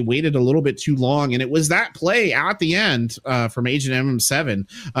no, they waited a little bit too long, and it was that play at the end from Agent MM7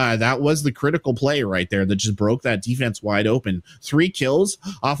 that was the critical play right there that just broke that defense wide open. 3 kills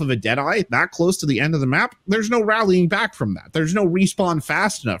off of a Deadeye that close to the end of the map. There's no rallying back from that. There's no respawn respawn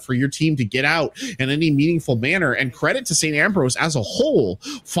fast enough for your team to get out in any meaningful manner. And credit to St. Ambrose as a whole,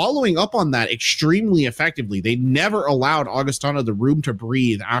 following up on that extremely effectively. They never allowed Augustana the room to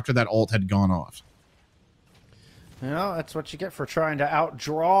breathe after that ult had gone off. You know, that's what you get for trying to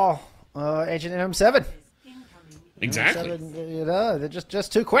outdraw Agent M7. Exactly. M7, you know, they're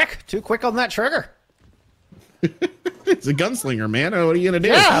just too quick on that trigger. It's a gunslinger, man. What are you gonna do?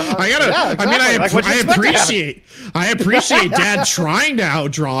 Yeah, exactly. I mean, Like, I appreciate Dad trying to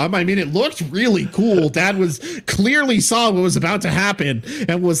outdraw him. I mean, it looked really cool. Dad was clearly saw what was about to happen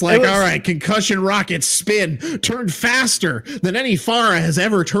and was like, all right, concussion rocket spin, turned faster than any Pharah has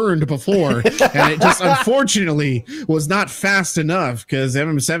ever turned before. And it just unfortunately was not fast enough because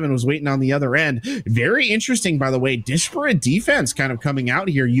MM7 was waiting on the other end. Very interesting, by the way, disparate defense kind of coming out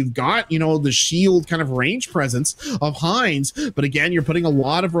here. You've got, you know, the shield kind of range presence of Hines, but again, you're putting a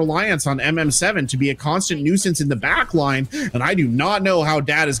lot of reliance on MM7 to be a constant nuisance in the back line, and I do not know how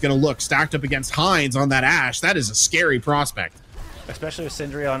Dad is going to look stacked up against Hines on that Ashe. That is a scary prospect. Especially with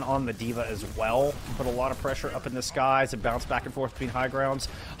Syndreon on the D.Va as well. Put a lot of pressure up in the skies and bounce back and forth between high grounds.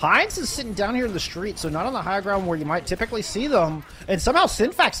 Hines is sitting down here in the street, so not on the high ground where you might typically see them. And somehow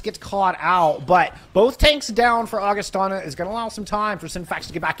Synfax gets caught out, but both tanks down for Augustana is going to allow some time for Synfax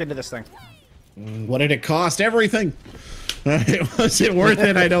to get back into this thing. What did it cost? Everything. It wasn't worth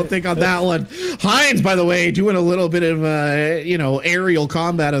it, I don't think, on that one. Hines, by the way, doing a little bit of, you know, aerial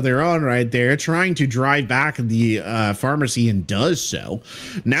combat of their own right there, trying to drive back the pharmacy, and does so.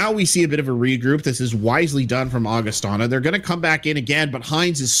 Now we see a bit of a regroup. This is wisely done from Augustana. They're going to come back in again, but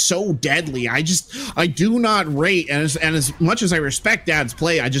Hines is so deadly. I do not rate, and as much as I respect Dad's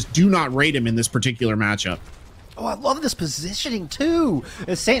play, I just do not rate him in this particular matchup. Oh, I love this positioning, too.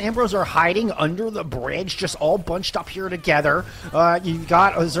 As St. Ambrose are hiding under the bridge, just all bunched up here together. You've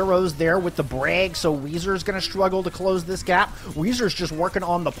got Azuros there with the Brag, so Weezer's going to struggle to close this gap. Weezer's just working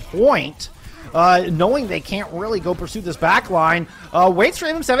on the point, knowing they can't really go pursue this back line. Waits for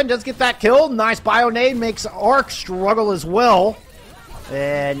MM7, does get that kill. Nice Bionade, makes Arc struggle as well.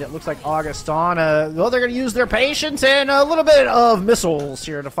 And it looks like Augustana, well, they're going to use their patience and a little bit of missiles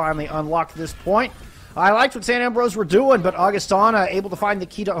here to finally unlock this point. I liked what Saint Ambrose were doing, but Augustana able to find the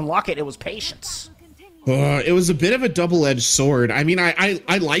key to unlock it. It was patience. It was a bit of a double-edged sword. I mean,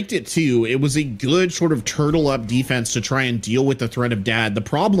 I liked it too. It was a good sort of turtle-up defense to try and deal with the threat of Dad. The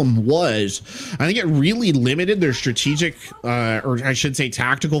problem was, I think it really limited their strategic, or I should say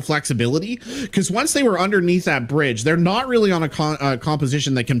tactical flexibility, because once they were underneath that bridge, they're not really on a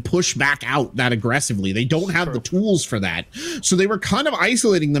composition that can push back out that aggressively. They don't have the tools for that. So they were kind of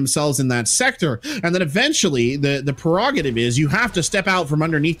isolating themselves in that sector, and then eventually the prerogative is you have to step out from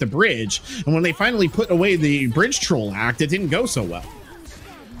underneath the bridge, and when they finally put away the bridge troll act, it didn't go so well.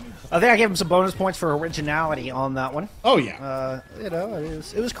 I think I gave him some bonus points for originality on that one. Oh yeah. You know,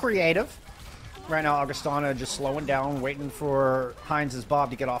 it was creative. Right now, Augustana just slowing down, waiting for Hines'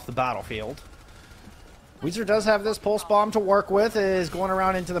 Bob to get off the battlefield. Weezer does have this pulse bomb to work with, is going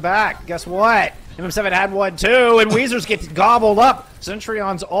around into the back. Guess what? MM7 had one too, and Weezer's gets gobbled up.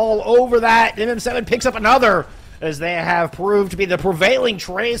 Centurion's all over that. MM7 picks up another, as they have proved to be the prevailing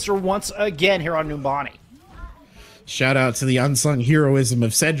tracer once again here on Numbani. Shout out to the unsung heroism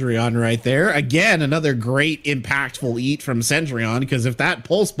of Cendrillon right there. Again, another great impactful eat from Cendrillon, because if that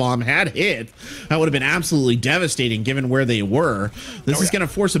pulse bomb had hit, that would have been absolutely devastating given where they were. This is going to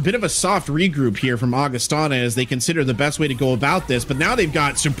force a bit of a soft regroup here from Augustana as they consider the best way to go about this, but now they've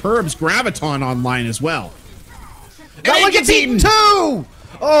got Superb's Graviton online as well. That one gets eaten too!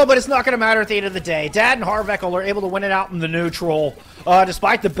 Oh, but it's not going to matter at the end of the day. Dad and Harvekel are able to win it out in the neutral,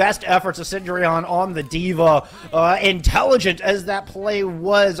 despite the best efforts of Cindrion on the D.Va. Intelligent as that play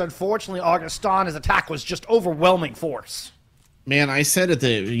was, unfortunately, Augustana's attack was just overwhelming force. Man, I said at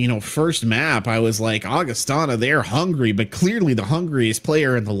the first map, I was like, Augustana, they're hungry, but clearly the hungriest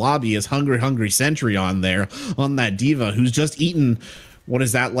player in the lobby is Hungry Cendrillon there on that D.Va, who's just eaten. What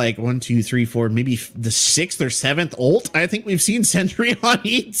is that, like 1, 2, 3, 4, maybe the 6th or 7th ult I think we've seen Cendrillon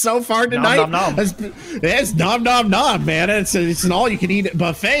eat so far tonight? Nom, nom, nom. It's nom nom nom, man. It's an all-you-can-eat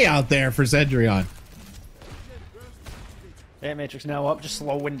buffet out there for Cendrillon. Yeah, Matrix now up, just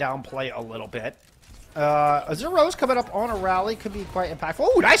slowing down play a little bit. Azuro's coming up on a rally, could be quite impactful.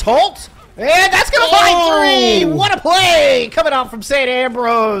 Oh, nice ult! And that's gonna find 3! What a play! Coming out from St.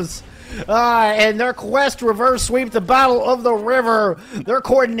 Ambrose. And their quest to reverse sweep the Battle of the River. Their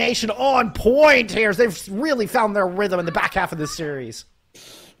coordination on point here. They've really found their rhythm in the back half of this series.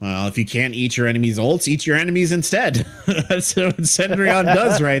 Well, if you can't eat your enemies' ults, eat your enemies instead. That's what Cendrillon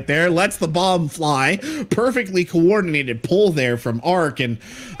does right there. Lets the bomb fly. Perfectly coordinated pull there from Arc. And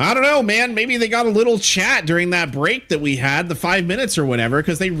I don't know, man, maybe they got a little chat during that break that we had, the 5 minutes or whatever,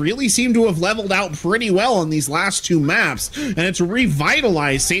 because they really seem to have leveled out pretty well on these last two maps. And it's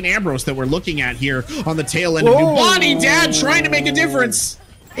revitalized St. Ambrose that we're looking at here on the tail end of New Body. Dad trying to make a difference.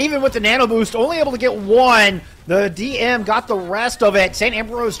 Even with the nano boost, only able to get one. The DM got the rest of it. St.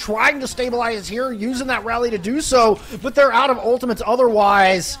 Ambrose trying to stabilize here, using that rally to do so, but they're out of ultimates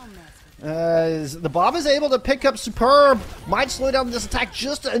otherwise. The Bob is able to pick up Superb. Might slow down this attack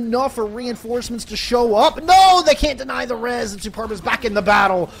just enough for reinforcements to show up. No, they can't deny the res, and Superb is back in the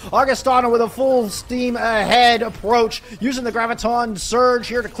battle. Augustana with a full steam ahead approach, using the Graviton Surge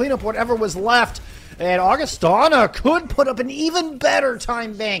here to clean up whatever was left. And Augustana could put up an even better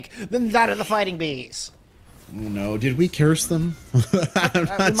time bank than that of the Fighting Bees. Oh no, did we curse them? I'm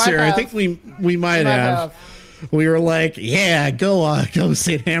not sure. I think we might have. We were like, yeah, go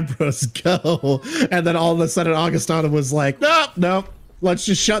St. Ambrose, go. And then all of a sudden Augustana was like, nope, let's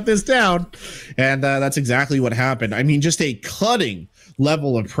just shut this down. And that's exactly what happened. I mean, just a cutting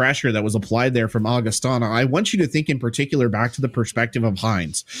level of pressure that was applied there from Augustana. I want you to think in particular back to the perspective of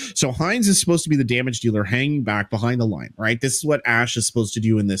Heinz. So Heinz is supposed to be the damage dealer hanging back behind the line, right? This is what Ashe is supposed to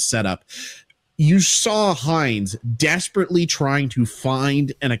do in this setup. You saw Heinz desperately trying to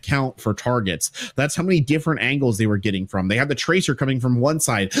find an account for targets. That's how many different angles they were getting from. They had the Tracer coming from one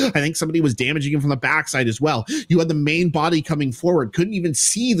side. I think somebody was damaging him from the backside as well. You had the main body coming forward. Couldn't even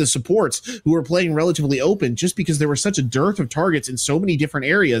see the supports who were playing relatively open just because there was such a dearth of targets in so many different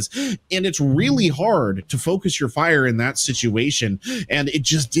areas. And it's really hard to focus your fire in that situation. And it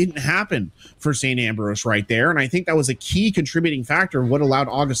just didn't happen for St. Ambrose right there. And I think that was a key contributing factor of what allowed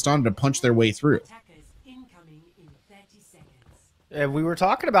Augustana to punch their way through. We were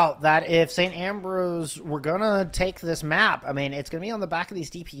talking about that if St. Ambrose were going to take this map, I mean, it's going to be on the back of these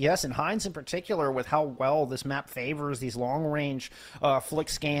DPS, and Heinz in particular with how well this map favors these long-range flick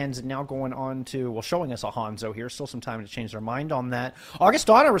scans, and now going on to, well, showing us a Hanzo here. Still some time to change their mind on that.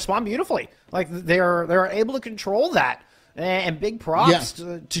 Augustana respond beautifully. Like, they're able to control that. And big props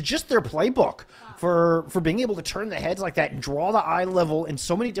to just their playbook for being able to turn the heads like that and draw the eye level in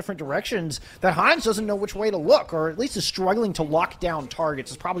so many different directions that Heinz doesn't know which way to look, or at least is struggling to lock down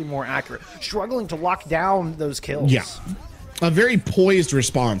targets is probably more accurate. Struggling to lock down those kills. Yeah. A very poised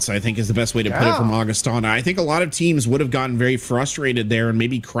response, I think, is the best way to put it from Augustana. I think a lot of teams would have gotten very frustrated there and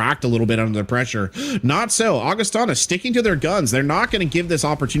maybe cracked a little bit under the pressure. Not so. Augustana sticking to their guns. They're not going to give this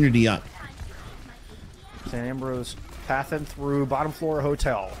opportunity up. St. Ambrose pathing through bottom floor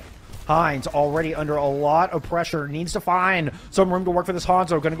hotel. Heinz already under a lot of pressure, needs to find some room to work for this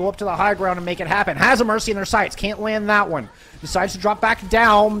Hanzo. Going to go up to the high ground and make it happen. Has a Mercy in their sights, can't land that one. Decides to drop back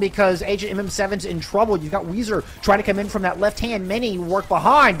down because Agent MM7's in trouble. You've got Weezer trying to come in from that left-hand mini, work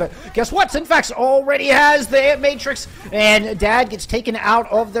behind, but guess what? Sinfax already has the Matrix, and Dad gets taken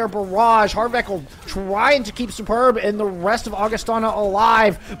out of their barrage. Harvekel trying to keep Superb and the rest of Augustana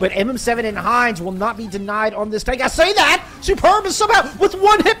alive, but MM7 and Heinz will not be denied on this take. I say that! Superb is somehow with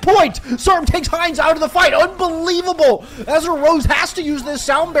one hit point! Serm takes Heinz out of the fight. Unbelievable! Ezra Rose has to use this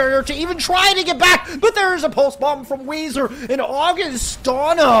sound barrier to even try to get back, but there is a pulse bomb from Weezer, and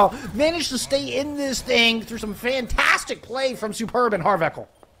Augustana managed to stay in this thing through some fantastic play from Superb and Harvekel.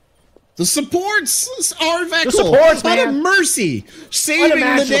 The supports, Harvekel, the supports, man. Out of mercy, saving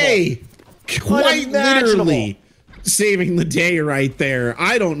the day. Quite literally saving the day right there.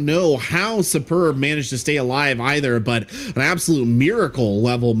 I don't know how Superb managed to stay alive either, but an absolute miracle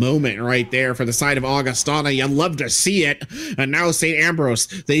level moment right there for the side of Augustana. You'd love to see it. And now St. Ambrose,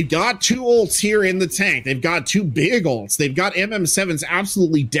 they've got two ults here in the tank. They've got two big ults. They've got MM7's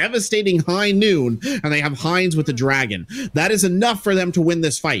absolutely devastating high noon, and they have Heinz with the dragon. That is enough for them to win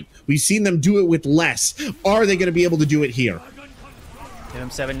this fight. We've seen them do it with less. Are they going to be able to do it here?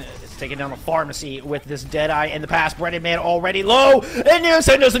 MM7 is taking down the pharmacy with this Deadeye in the past. Breaded Man already low, and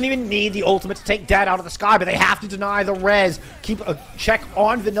MM7 doesn't even need the ultimate to take Dad out of the sky, but they have to deny the res. Keep a check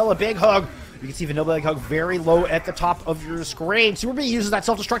on Vanilla Big Hug. You can see Vanilla Big Hug very low at the top of your screen. Super B uses that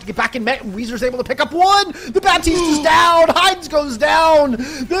self-destruct to get back in Met, and Weezer's able to pick up one. The Baptiste is down. Heinz goes down.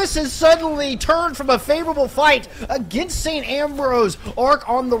 This has suddenly turned from a favorable fight against St. Ambrose. Arc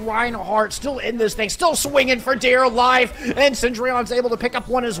on the Reinhardt, still in this thing, still swinging for dear life, and Cendrillon's able to pick up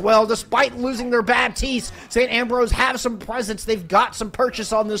one as well, despite losing their Baptiste. St. Ambrose have some presence. They've got some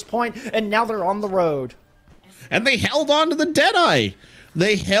purchase on this point, and now they're on the road. And they held on to the Deadeye.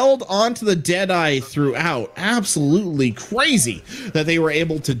 They held on to the Deadeye throughout. Absolutely crazy that they were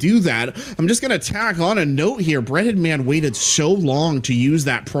able to do that. I'm just going to tack on a note here. Breaded Man waited so long to use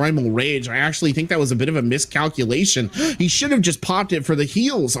that Primal Rage. I actually think that was a bit of a miscalculation. He should have just popped it for the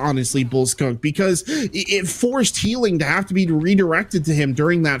heals, honestly, Bullskunk, because it forced healing to have to be redirected to him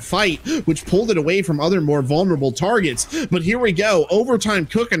during that fight, which pulled it away from other more vulnerable targets. But here we go. Overtime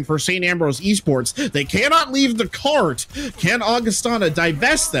cooking for Saint Ambrose Esports. They cannot leave the cart. Can Augustana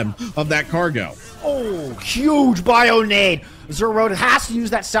divest them of that cargo? Oh, huge bio nade. Zero has to use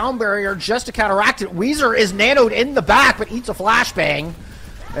that sound barrier just to counteract it. Weezer is nanoed in the back, but eats a flashbang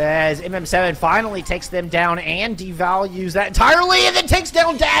as MM7 finally takes them down and devalues that entirely, and then takes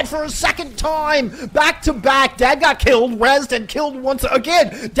down Dad for a second time. Back to back. Dad got killed, rezzed, and killed once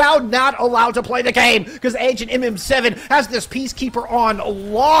again. Dowd not allowed to play the game because Agent MM7 has this Peacekeeper on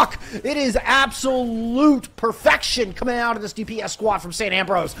lock. It is absolute perfection coming out of this DPS squad from St.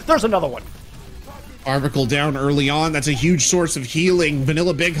 Ambrose. There's another one. Arvicle down early on. That's a huge source of healing.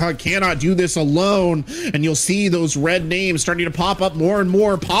 Vanilla Big Hug cannot do this alone, and you'll see those red names starting to pop up more and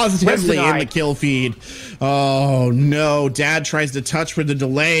more positively in the kill feed. Oh no, Dad tries to touch with the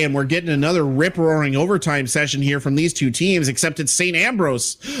delay, and we're getting another rip-roaring overtime session here from these two teams, except it's St.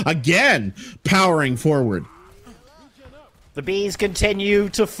 Ambrose again powering forward. The Bees continue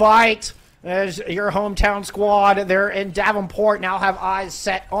to fight. As your hometown squad, they're in Davenport, now have eyes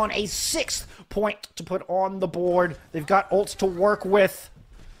set on a 6th point to put on the board. They've got ults to work with,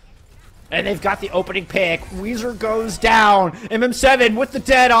 and they've got the opening pick. Weezer goes down. MM7 with the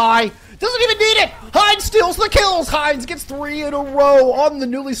Deadeye. Doesn't even need it. Hines steals the kills. Hines gets 3 in a row on the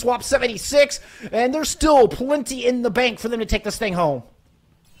newly swapped 76, and there's still plenty in the bank for them to take this thing home.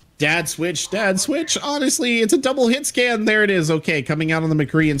 Dad switch. Honestly, it's a double hit scan. There it is. Okay, coming out on the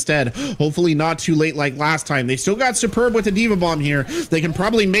McCree instead. Hopefully not too late like last time. They still got Superb with the Diva Bomb here. They can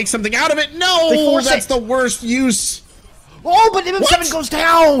probably make something out of it. No, that's the worst use. Oh, but MM7 goes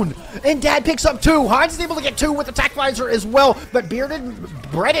down, and Dad picks up 2. Hines is able to get 2 with Attack Visor as well, but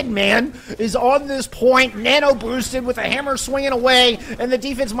Breaded Man is on this point, nano boosted with a hammer swinging away, and the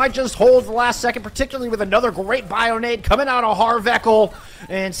defense might just hold the last second, particularly with another great Bionade coming out of Harvekel,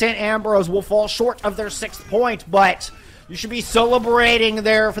 and St. Ambrose will fall short of their 6th point, but you should be celebrating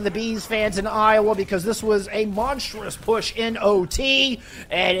there for the Bees fans in Iowa, because this was a monstrous push in OT,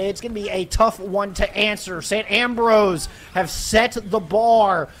 and it's going to be a tough one to answer. St. Ambrose have set the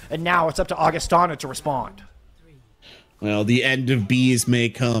bar, and now it's up to Augustana to respond. Well, the end of bees may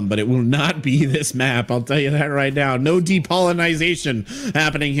come, but it will not be this map. I'll tell you that right now. No depollinization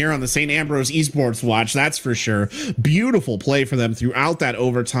happening here on the St. Ambrose Esports watch, that's for sure. Beautiful play for them throughout that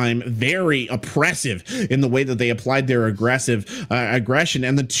overtime. Very oppressive in the way that they applied their aggression.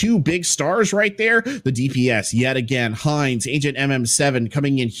 And the 2 big stars right there, the DPS, yet again, Hines, Agent MM7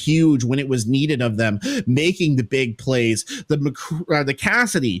 coming in huge when it was needed of them, making the big plays. The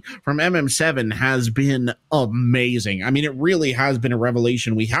Cassidy from MM7 has been amazing. I mean, it really has been a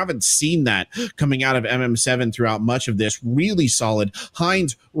revelation. We haven't seen that coming out of MM7 throughout much of this. Really solid.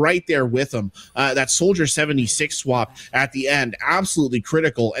 Hines right there with him. That Soldier 76 swap at the end, absolutely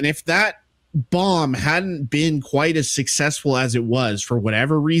critical. And if that bomb hadn't been quite as successful as it was, for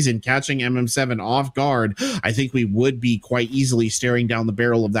whatever reason, catching MM7 off guard, I think we would be quite easily staring down the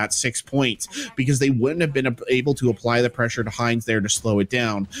barrel of that 6 points, because they wouldn't have been able to apply the pressure to Hines there to slow it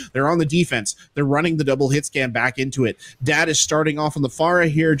down. They're on the defense. They're running the double hit scan back into it. Dad is starting off on the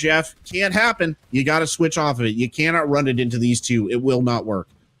Pharah here, Jeff. Can't happen. You got to switch off of it. You cannot run it into these 2. It will not work.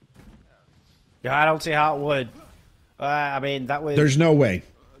 Yeah, I don't see how it would. I mean, that would... There's no way.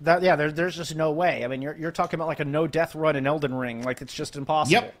 There's just no way. I mean, you're talking about like a no death run in Elden Ring. Like, it's just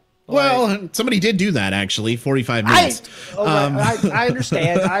impossible. Yep. Well, somebody did do that, actually, 45 minutes. I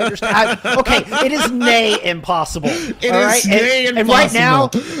understand. Okay, it is nay impossible. It is nay impossible.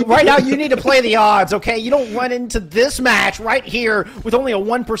 And right now, you need to play the odds, okay? You don't run into this match right here with only a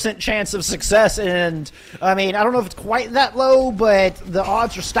 1% chance of success. And, I mean, I don't know if it's quite that low, but the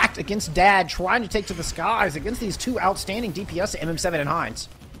odds are stacked against Dad trying to take to the skies against these 2 outstanding DPS, MM7 and Hines.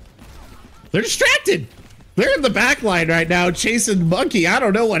 They're distracted. They're in the back line right now chasing Monkey. I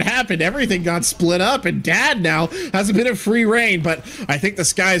don't know what happened. Everything got split up, and Dad now has a bit of free reign, but I think the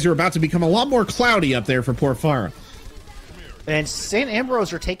skies are about to become a lot more cloudy up there for poor Pharah. And St.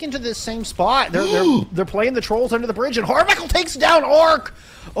 Ambrose are taken to this same spot. They're playing the trolls under the bridge, and Harvekel takes down Ark.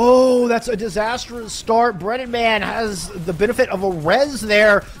 Oh, that's a disastrous start. Breaded Man has the benefit of a res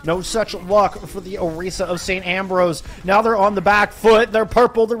there. No such luck for the Orisa of St. Ambrose. Now they're on the back foot. They're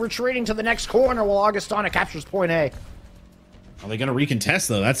purple. They're retreating to the next corner while Augustana captures point A. Are they going to recontest,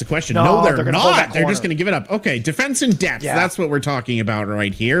 though? That's the question. No, No, they're gonna hold that not. They're corner. just going to give it up. Okay, defense and depth. Yeah. That's what we're talking about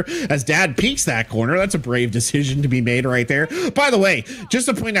right here. As Dad peeks that corner, that's a brave decision to be made right there. By the way, just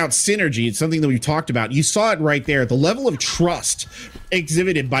to point out synergy, it's something that we've talked about. You saw it right there. The level of trust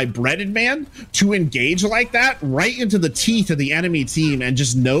exhibited by Breaded Man to engage like that right into the teeth of the enemy team and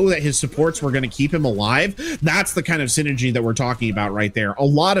just know that his supports were going to keep him alive. That's the kind of synergy that we're talking about right there. A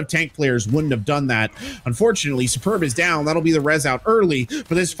lot of tank players wouldn't have done that. Unfortunately, Superb is down. That'll be the res out early,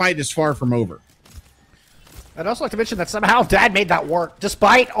 but this fight is far from over. I'd also like to mention that somehow Dad made that work.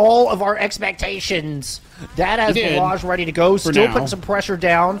 Despite all of our expectations, Dad has Barrage ready to go, still putting some pressure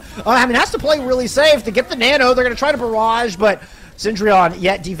down. I mean, has to play really safe to get the Nano. They're going to try to Barrage, but Syndreon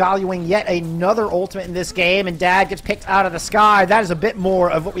yet devaluing yet another ultimate in this game, and Dad gets picked out of the sky. That is a bit more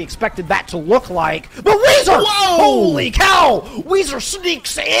of what we expected that to look like. But Weezer! Whoa! Holy cow! Weezer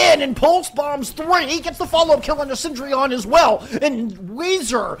sneaks in and pulse bombs 3. He gets the follow-up kill onto Syndreon as well, and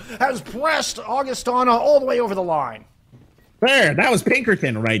Weezer has pressed Augustana all the way over the line. There, that was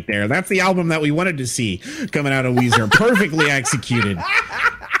Pinkerton right there. That's the album that we wanted to see coming out of Weezer. Perfectly executed.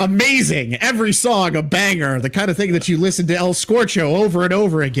 Amazing. Every song a banger. The kind of thing that you listen to El Scorcho over and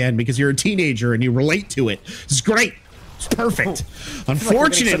over again because you're a teenager and you relate to it. It's great. It's perfect.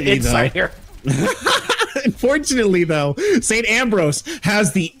 Unfortunately, Unfortunately, though, Saint Ambrose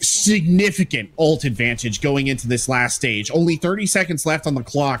has the significant ult advantage going into this last stage. Only 30 seconds left on the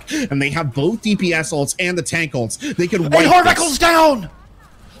clock, and they have both DPS ults and the tank ults. They could wipe Harvickle's down!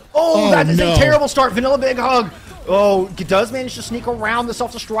 Oh, that is a terrible start. Vanilla Big Hug. Oh, he does manage to sneak around the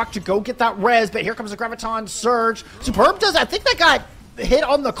self-destruct to go get that res, but here comes the Graviton Surge. Superb does, I think that got hit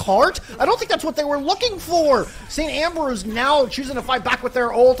on the cart. I don't think that's what they were looking for. St. Ambrose now choosing to fight back with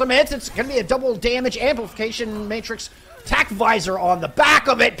their ultimates. It's going to be a double damage amplification matrix attack visor on the back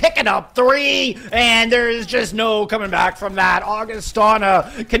of it, picking up 3, and there is just no coming back from that.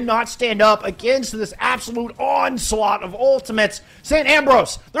 Augustana cannot stand up against this absolute onslaught of ultimates. St.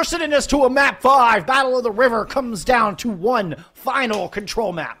 Ambrose, they're sending this to a map 5. Battle of the River comes down to one final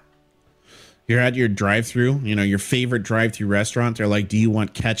control map. You're at your drive-thru, you know, your favorite drive-thru restaurant. They're like, do you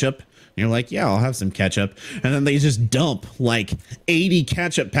want ketchup? And you're like, yeah, I'll have some ketchup. And then they just dump like 80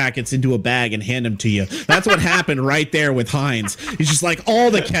 ketchup packets into a bag and hand them to you. That's what happened right there with Heinz. He's just like,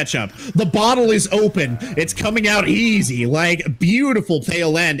 all the ketchup. The bottle is open. It's coming out easy. Like, beautiful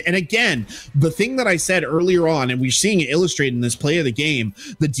tail end. And again, the thing that I said earlier on, and we're seeing it illustrated in this play of the game,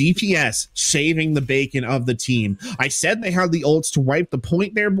 the DPS saving the bacon of the team. I said they had the ults to wipe the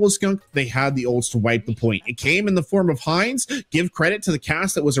point there, Bullskunk. They had the ults to wipe the point. It came in the form of Heinz. Give credit to the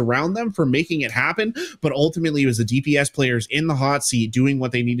cast that was around them for making it happen, but ultimately it was the DPS players in the hot seat doing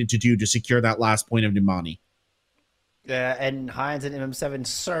what they needed to do to secure that last point of Nimani. Yeah, and Heinz and MM7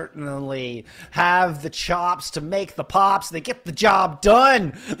 certainly have the chops to make the pops. They get the job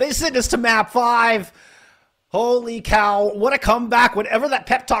done. They send us to map 5. Holy cow, what a comeback. Whatever that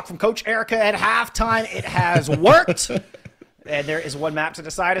pep talk from Coach Erica at halftime, it has worked. And there is one map to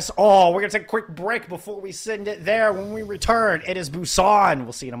decide us all. We're going to take a quick break before we send it there. When we return, it is Busan.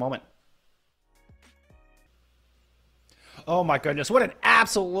 We'll see you in a moment. Oh my goodness, what an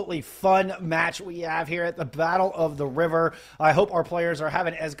absolutely fun match we have here at the Battle of the River. I hope our players are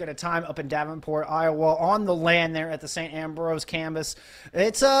having as good a time up in Davenport, Iowa, on the land there at the St. Ambrose campus.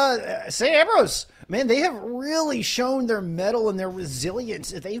 It's St. Ambrose, man, they have really shown their mettle and their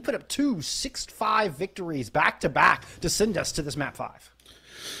resilience. They put up 2 6-5 victories back-to-back to send us to this map 5.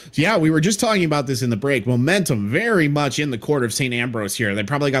 Yeah, we were just talking about this in the break. Momentum very much in the court of St. Ambrose here. They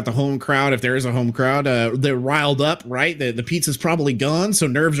probably got the home crowd, if there is a home crowd. They're riled up, right? The pizza's probably gone, so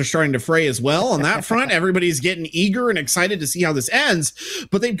nerves are starting to fray as well. On that front, everybody's getting eager and excited to see how this ends.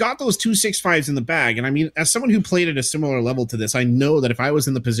 But they've got those 2 6-5s in the bag. And I mean, as someone who played at a similar level to this, I know that if I was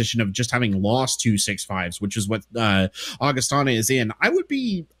in the position of just having lost 2 6-5s, which is what Augustana is in, I would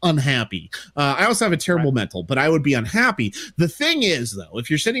be unhappy. I also have a terrible mental, but I would be unhappy. The thing is, though, if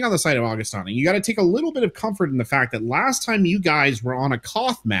you're sitting on the side of Augustana, you got to take a little bit of comfort in the fact that last time you guys were on a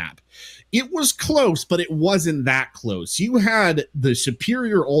Koth map, it was close, but it wasn't that close. You had the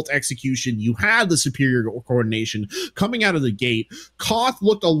superior ult execution. You had the superior coordination coming out of the gate. Koth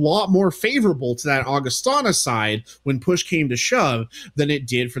looked a lot more favorable to that Augustana side when push came to shove than it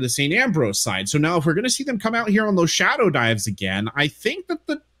did for the St. Ambrose side. So now if we're going to see them come out here on those shadow dives again, I think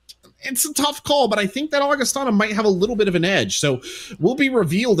that it's a tough call, but I think that Augustana might have a little bit of an edge. So we'll be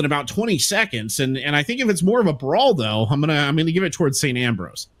revealed in about 20 seconds. And I think if it's more of a brawl, though, I'm gonna give it towards St.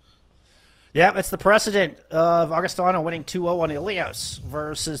 Ambrose. Yeah, it's the precedent of Augustana winning 2-0 on Ilios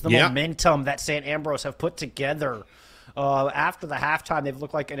versus the momentum that St. Ambrose have put together. After the halftime, they've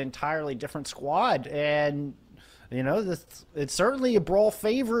looked like an entirely different squad. And you know, it's certainly a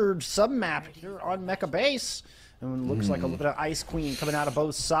brawl-favored sub-map here on Mecha Base. And it looks like a little bit of Ice Queen coming out of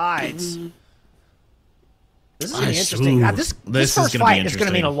both sides. This is going to be interesting. This first fight is going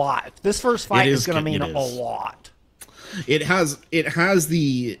to mean a lot. This first fight is going to mean a lot. It has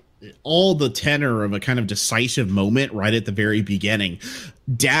all the tenor of a kind of decisive moment right at the very beginning.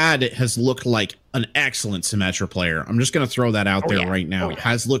 Dad has looked like an excellent Symmetra player. I'm just going to throw that out there right now.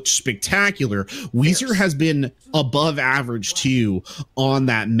 Has looked spectacular. Weezer has been above average too on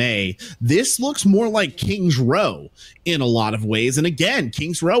that May. This looks more like King's Row in a lot of ways. And again,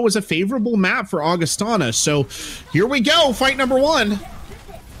 King's Row was a favorable map for Augustana. So here we go. Fight number 1.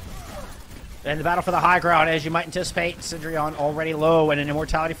 And the battle for the high ground, as you might anticipate, Cindrion already low and an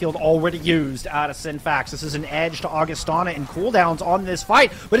immortality field already used out of Synfax. This is an edge to Augustana and cooldowns on this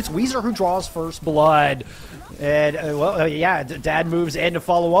fight, but it's Weezer who draws first blood. And, Dad moves in to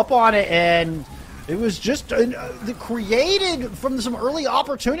follow up on it, and it was just created from some early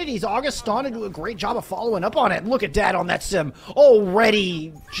opportunities. Augustana do a great job of following up on it. Look at Dad on that sim,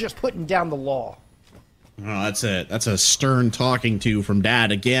 already just putting down the law. Oh, that's a stern talking to from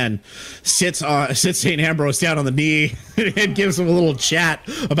Dad again. Sits Saint Ambrose down on the knee and gives him a little chat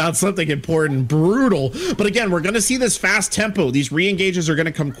about something important. Brutal. But again, we're going to see this fast tempo. These re-engages are going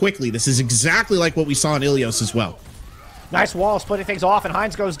to come quickly. This is exactly like what we saw in Ilios as well. Nice wall, splitting things off, and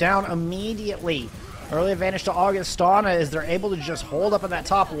Heinz goes down immediately. Early advantage to Augustana as they're able to just hold up on that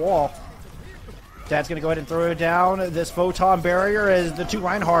top wall. Dad's going to go ahead and throw down this photon barrier as the two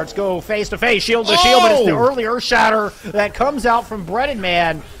Reinhardts go face-to-face, shield to shield, but it's the early Earth Shatter that comes out from Breaded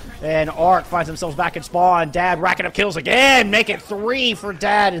Man. And Arc finds themselves back in spawn. Dad racking up kills again, make it 3 for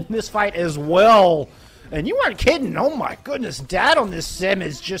Dad in this fight as well. And you weren't kidding. Oh my goodness, Dad on this sim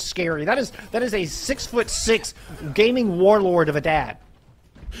is just scary. That is a 6'6" gaming warlord of a dad.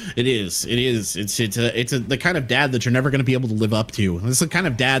 It is. It's the kind of dad that you're never going to be able to live up to. It's the kind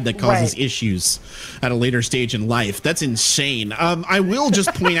of dad that causes issues at a later stage in life. That's insane. I will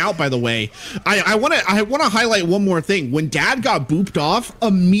just point out, by the way, I want to highlight one more thing. When Dad got booped off,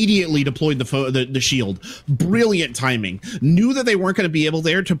 immediately deployed the shield. Brilliant timing. Knew that they weren't going to be able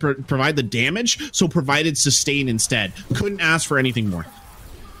there to provide the damage, so provided sustain instead. Couldn't ask for anything more.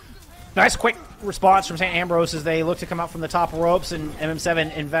 Nice quick response from Saint Ambrose as they look to come out from the top ropes, and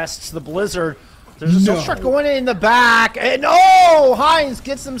MM7 invests the Blizzard. There's a self-destruct going in the back, and Heinz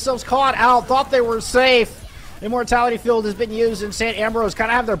gets themselves caught out, thought they were safe. Immortality field has been used, and Saint Ambrose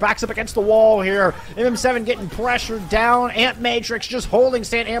kind of have their backs up against the wall here. MM7 getting pressured down. Ant Matrix just holding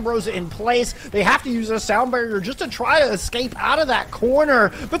Saint Ambrose in place. They have to use a sound barrier just to try to escape out of that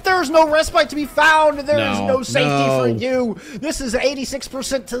corner, but there's no respite to be found. There is no safety for you. This is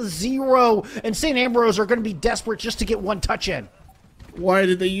 86% to 0, and Saint Ambrose are going to be desperate just to get one touch in. Why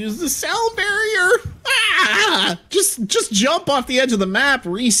did they use the sound barrier? Just jump off the edge of the map,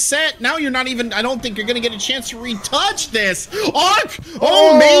 reset. Now you're not even, I don't think you're going to get a chance to retouch this. Arc!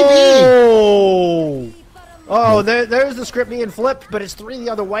 Maybe! There's the script being flipped, but it's 3 the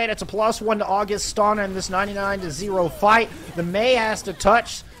other way, and it's a +1 to Augustana in this 99-0 fight. The May has to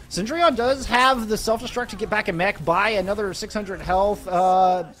touch. Cindrion does have the self-destruct to get back in mech by another 600 health,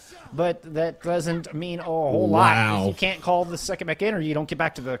 but that doesn't mean a whole lot. If you can't call the second mech in, or you don't get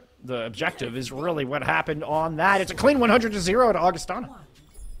back to the objective, is really what happened on that. It's a clean 100-0 to Augustana.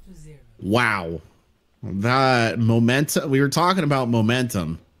 Wow. That momentum, we were talking about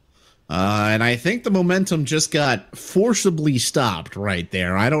momentum. And I think the momentum just got forcibly stopped right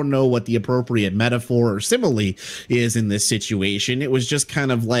there. I don't know what the appropriate metaphor or simile is in this situation. It was just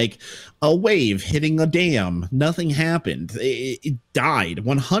kind of like a wave hitting a dam. Nothing happened. It died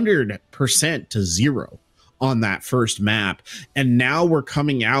 100% to 0 on that first map. And now we're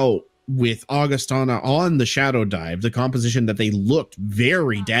coming out with Augustana on the Shadow Dive, the composition that they looked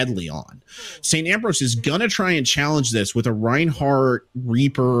very deadly on. St. Ambrose is going to try and challenge this with a Reinhardt,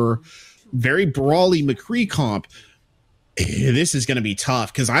 Reaper, very brawly McCree comp. This is going to be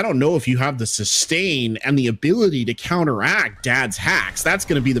tough because I don't know if you have the sustain and the ability to counteract Dad's hacks. That's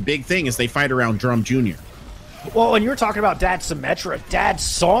going to be the big thing as they fight around Drum Jr. Well, and you're talking about Dad Symmetra. Dad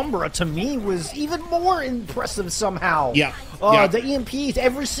Sombra, to me, was even more impressive somehow. The EMPs,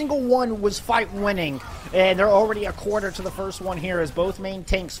 every single one was fight-winning, and they're already a quarter to the first one here as both main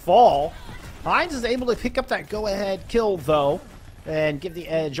tanks fall. Heinz is able to pick up that go-ahead kill, though, and give the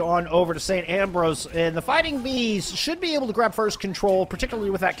edge on over to St. Ambrose. And the Fighting Bees should be able to grab first control,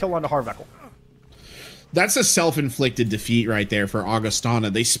 particularly with that kill onto Harveckle. That's a self-inflicted defeat right there for Augustana.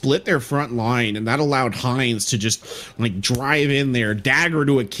 They split their front line, and that allowed Hines to just like drive in there, dagger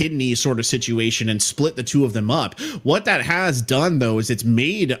to a kidney sort of situation, and split the two of them up. What that has done, though, is it's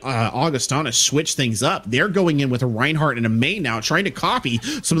made Augustana switch things up. They're going in with a Reinhardt and a Mei now, trying to copy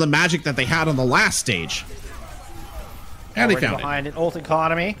some of the magic that they had on the last stage. And they found behind an ult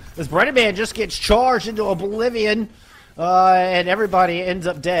economy. This Brennan Man just gets charged into oblivion. And everybody ends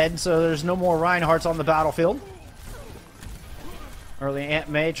up dead, so there's no more Reinhardts on the battlefield. Early Ant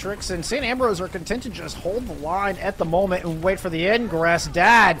Matrix, and Saint Ambrose are content to just hold the line at the moment and wait for the ingress.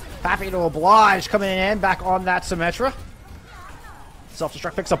 Dad, happy to oblige, coming in back on that Symmetra.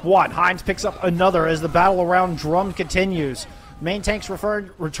 Self-destruct picks up one. Hines picks up another as the battle around Drum continues. Main tanks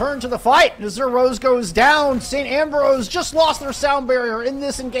return to the fight. Azure Rose goes down. St. Ambrose just lost their sound barrier in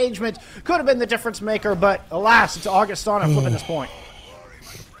this engagement. Could have been the difference maker, but alas, it's Augustana flipping this point.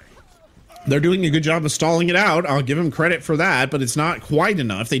 They're doing a good job of stalling it out. I'll give them credit for that, but it's not quite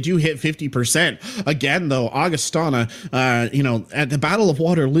enough. They do hit 50%. Again, though, Augustana, you know, at the Battle of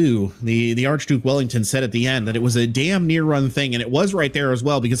Waterloo, the Archduke Wellington said at the end that it was a damn near run thing, and it was right there as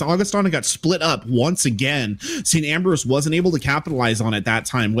well, because Augustana got split up once again. St. Ambrose wasn't able to capitalize on it that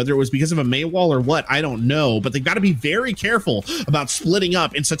time, whether it was because of a Mei wall or what, I don't know, but they've got to be very careful about splitting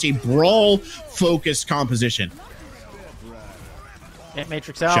up in such a brawl-focused composition. Ant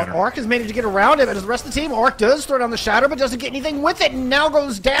Matrix out. Shatter. Arc has managed to get around it, but as the rest of the team, Arc does throw down the Shatter, but doesn't get anything with it, and now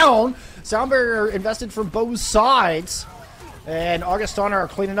goes down. Sound barrier invested from both sides. And Augustana are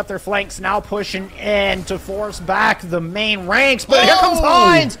cleaning up their flanks, now pushing in to force back the main ranks. But here comes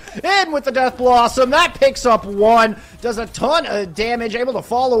Hines in with the Death Blossom. That picks up one, does a ton of damage, able to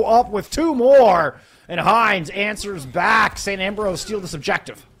follow up with two more. And Hines answers back. St. Ambrose steal this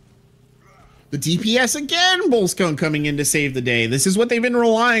objective. The DPS again, Bullscone coming in to save the day. This is what they've been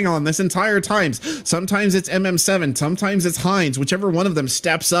relying on this entire time. Sometimes it's MM7, sometimes it's Hines, whichever one of them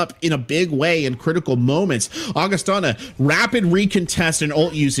steps up in a big way in critical moments. Augustana, rapid recontest and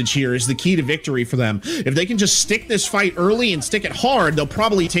ult usage here is the key to victory for them. If they can just stick this fight early and stick it hard, they'll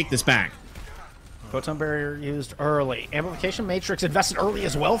probably take this back. Photon barrier used early. Amplification Matrix invested early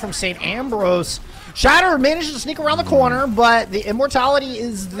as well from St. Ambrose. Shatter manages to sneak around the corner, but the immortality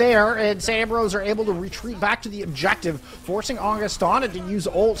is there, and St. Ambrose are able to retreat back to the objective, forcing Augustana to use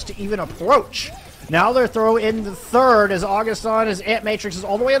ults to even approach. Now they're throwing in the third as Augustana's Ant Matrix is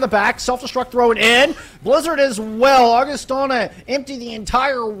all the way in the back. Self-destruct thrown in. Blizzard as well. Augustana empty the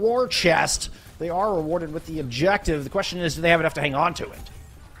entire war chest. They are rewarded with the objective. The question is, do they have enough to hang on to it?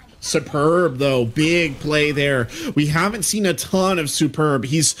 Superb, though. Big play there. We haven't seen a ton of Superb.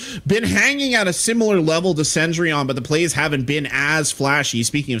 He's been hanging at a similar level to Cendrillon, but the plays haven't been as flashy.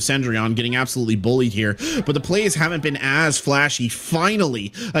 Speaking of Cendrillon, getting absolutely bullied here, but the plays haven't been as flashy.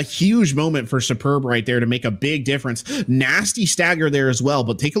 Finally, a huge moment for Superb right there to make a big difference. Nasty stagger there as well,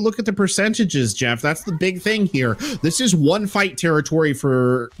 but take a look at the percentages, Jeff. That's the big thing here. This is one fight territory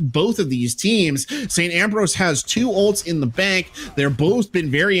for both of these teams. St. Ambrose has two ults in the bank. They're both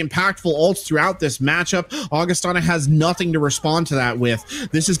been very impactful ults throughout this matchup. Augustana has nothing to respond to that with.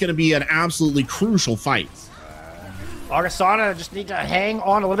 This is going to be an absolutely crucial fight. Augustana just need to hang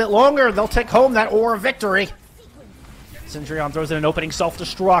on a little bit longer. They'll take home that Aura victory. Cendrillon throws in an opening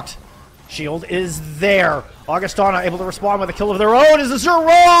self-destruct. Shield is there. Augustana able to respond with a kill of their own as Azure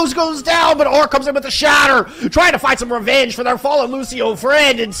Rose goes down, but Orc comes in with the Shatter, trying to find some revenge for their fallen Lucio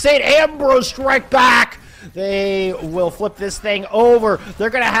friend, and St. Ambrose strike back. They will flip this thing over.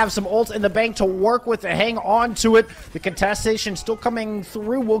 They're going to have some ults in the bank to work with to hang on to it. The contestation still coming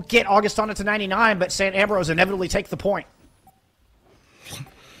through will get Augustana to 99, but St. Ambrose inevitably take the point.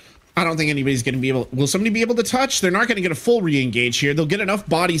 I don't think anybody's going to be able... Will somebody be able to touch? They're not going to get a full re-engage here. They'll get enough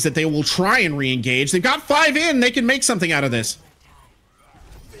bodies that they will try and re-engage. They've got 5 in. They can make something out of this.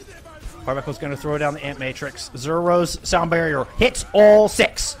 Harbeckle's going to throw down the Ant Matrix. Zero's sound barrier hits all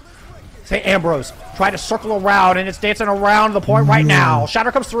 6. St. Ambrose try to circle around, and it's dancing around the point right now.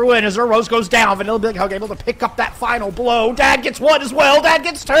 Shatter comes through, and Azure Rose goes down. Vanilla Big Hug able to pick up that final blow. Dad gets 1 as well. Dad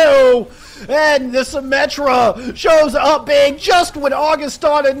gets 2. And the Symmetra shows up big just when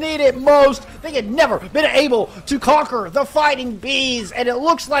Augustana need it most. They had never been able to conquer the Fighting Bees, and it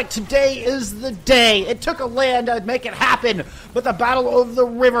looks like today is the day. It took a land to make it happen, but the Battle of the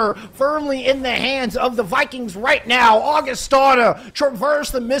River firmly in the hands of the Vikings right now. Augustana traverse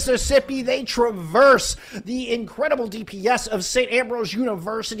the Mississippi. They traverse the incredible DPS of St. Ambrose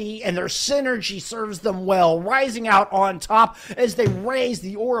University, and their synergy serves them well, rising out on top as they raise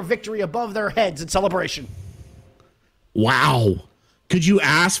the Aura victory above their heads in celebration. Wow. Could you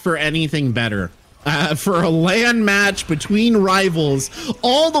ask for anything better? for a LAN match between rivals,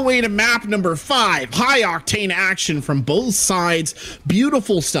 all the way to map number 5. High octane action from both sides.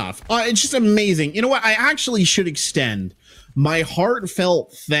 Beautiful stuff. It's just amazing. You know what? I actually should extend my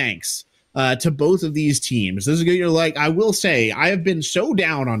heartfelt thanks to both of these teams. This is good. You're like, I will say, I have been so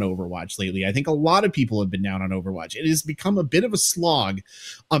down on Overwatch lately. I think a lot of people have been down on Overwatch. It has become a bit of a slog.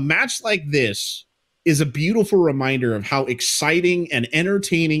 A match like this is a beautiful reminder of how exciting and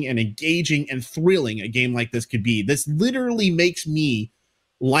entertaining and engaging and thrilling a game like this could be. This literally makes me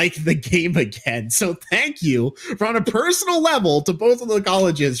like the game again. So thank you on a personal level to both of the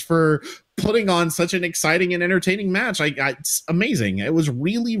colleges for putting on such an exciting and entertaining match. It's amazing. It was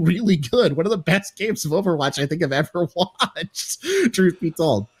really, really good. One of the best games of Overwatch I think I've ever watched, truth be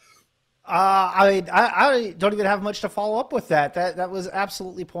told. I don't even have much to follow up with that. That was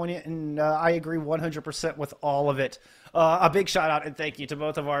absolutely poignant, and I agree 100% with all of it. A big shout out and thank you to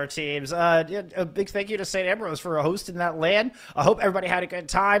both of our teams. A big thank you to Saint Ambrose for hosting that LAN. I hope everybody had a good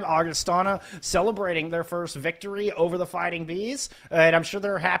time. Augustana celebrating their first victory over the Fighting Bees, and I'm sure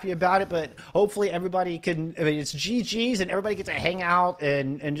they're happy about it. But hopefully everybody can. I mean, it's GGs, and everybody gets to hang out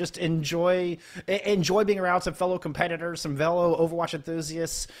and just enjoy being around some fellow competitors, some fellow Overwatch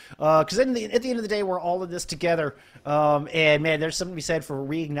enthusiasts. Because at the end of the day, we're all in this together. And man, there's something to be said for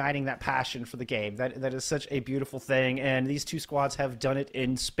reigniting that passion for the game. That is such a beautiful thing. And these two squads have done it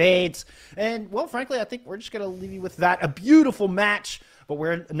in spades. And, well, frankly, I think we're just going to leave you with that. A beautiful match, but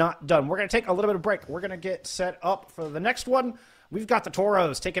we're not done. We're going to take a little bit of a break. We're going to get set up for the next one. We've got the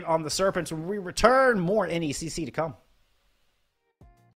Toros taking on the Serpents. When we return, more NECC to come.